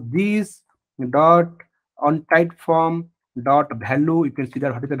 Suppose this dot on type form dot value, you can see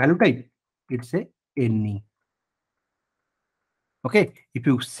that what is the value type. It's a any. Okay, if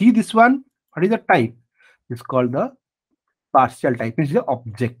you see this one, what is the type? It's called the partial type, means the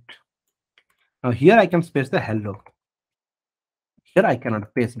object. Now here I can space the hello. Here I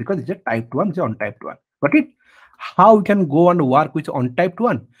cannot paste because it's a typed one, it's on typed one. Got it? How we can go and work with on typed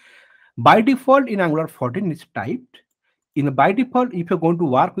one? By default in Angular 14 it's typed. In by default, if you're going to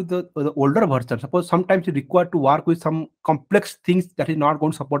work with the older version, suppose sometimes you require to work with some complex things that is not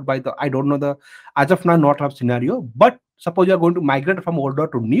going to support by the, I don't know the, as of now, not have scenario, but suppose you are going to migrate from older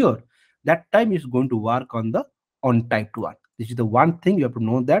to newer, that time is going to work on the on typed one. This is the one thing you have to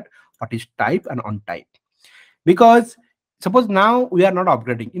know, that what is type and on type. Because suppose now we are not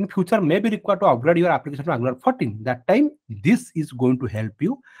upgrading, in future maybe required to upgrade your application to Angular 14. That time this is going to help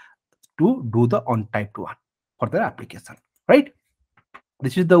you to do the on typed one for the application, right?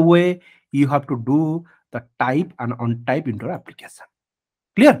 This is the way you have to do the type and on type into your application.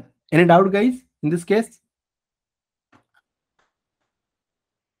 Clear? Any doubt, guys, in this case?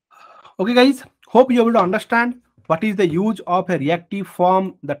 Okay, guys, hope you're able to understand what is the use of a reactive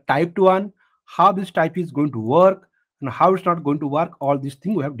form, the typed one, how this type is going to work, and how it's not going to work. All these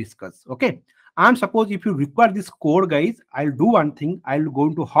things we have discussed. Okay. And suppose if you require this code, guys, I'll do one thing. I'll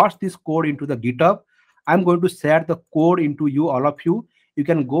going to host this code into the GitHub. I'm going to share the code into you, all of you. You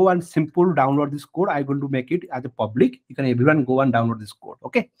can go and simple download this code. I'm going to make it as a public. You can everyone go and download this code.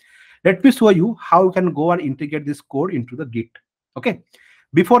 Okay. Let me show you how you can go and integrate this code into the Git. Okay.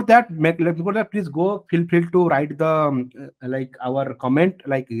 Before that, please go feel free to write the like our comment,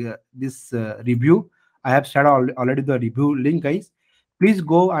 like this review. I have shared already the review link, guys. Please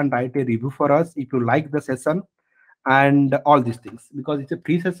go and write a review for us if you like the session and all these things, because it's a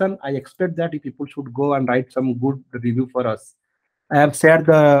free session. I expect that if people should go and write some good review for us. I have shared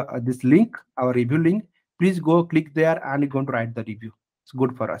the this link, our review link. Please go click there and you're going to write the review. It's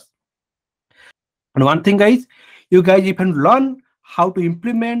good for us. And one thing, guys, you guys, you can learn how to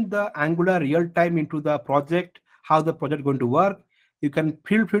implement the Angular real time into the project, how the project going to work. You can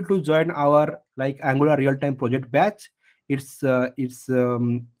feel free to join our like Angular real time project batch. You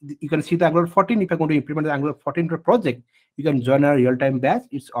can see the Angular 14. If you're going to implement the Angular 14 project, you can join our real time batch.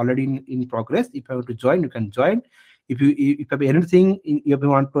 It's already in progress. If you want to join, you can join. If you have anything, if you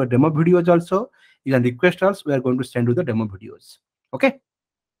want to demo videos also, you can request us. We are going to send you the demo videos. Okay,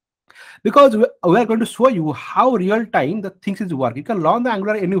 because we are going to show you how real time the things is work. You can learn the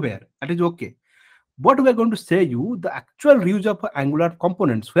Angular anywhere, that is okay. But we are going to say you the actual use of Angular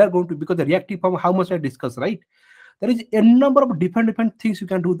components. We are going to, because the reactive form, how much I discussed, right? There is a number of different things you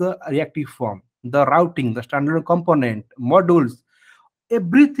can do the reactive form, the routing, the standard component, modules,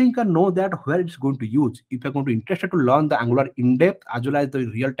 everything. You can know that where it's going to use. If you're going to interested to learn the Angular in depth as well as the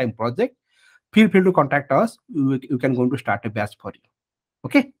real time project, feel free to contact us. You can going to start a batch for you.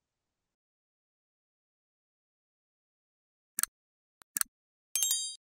 Okay.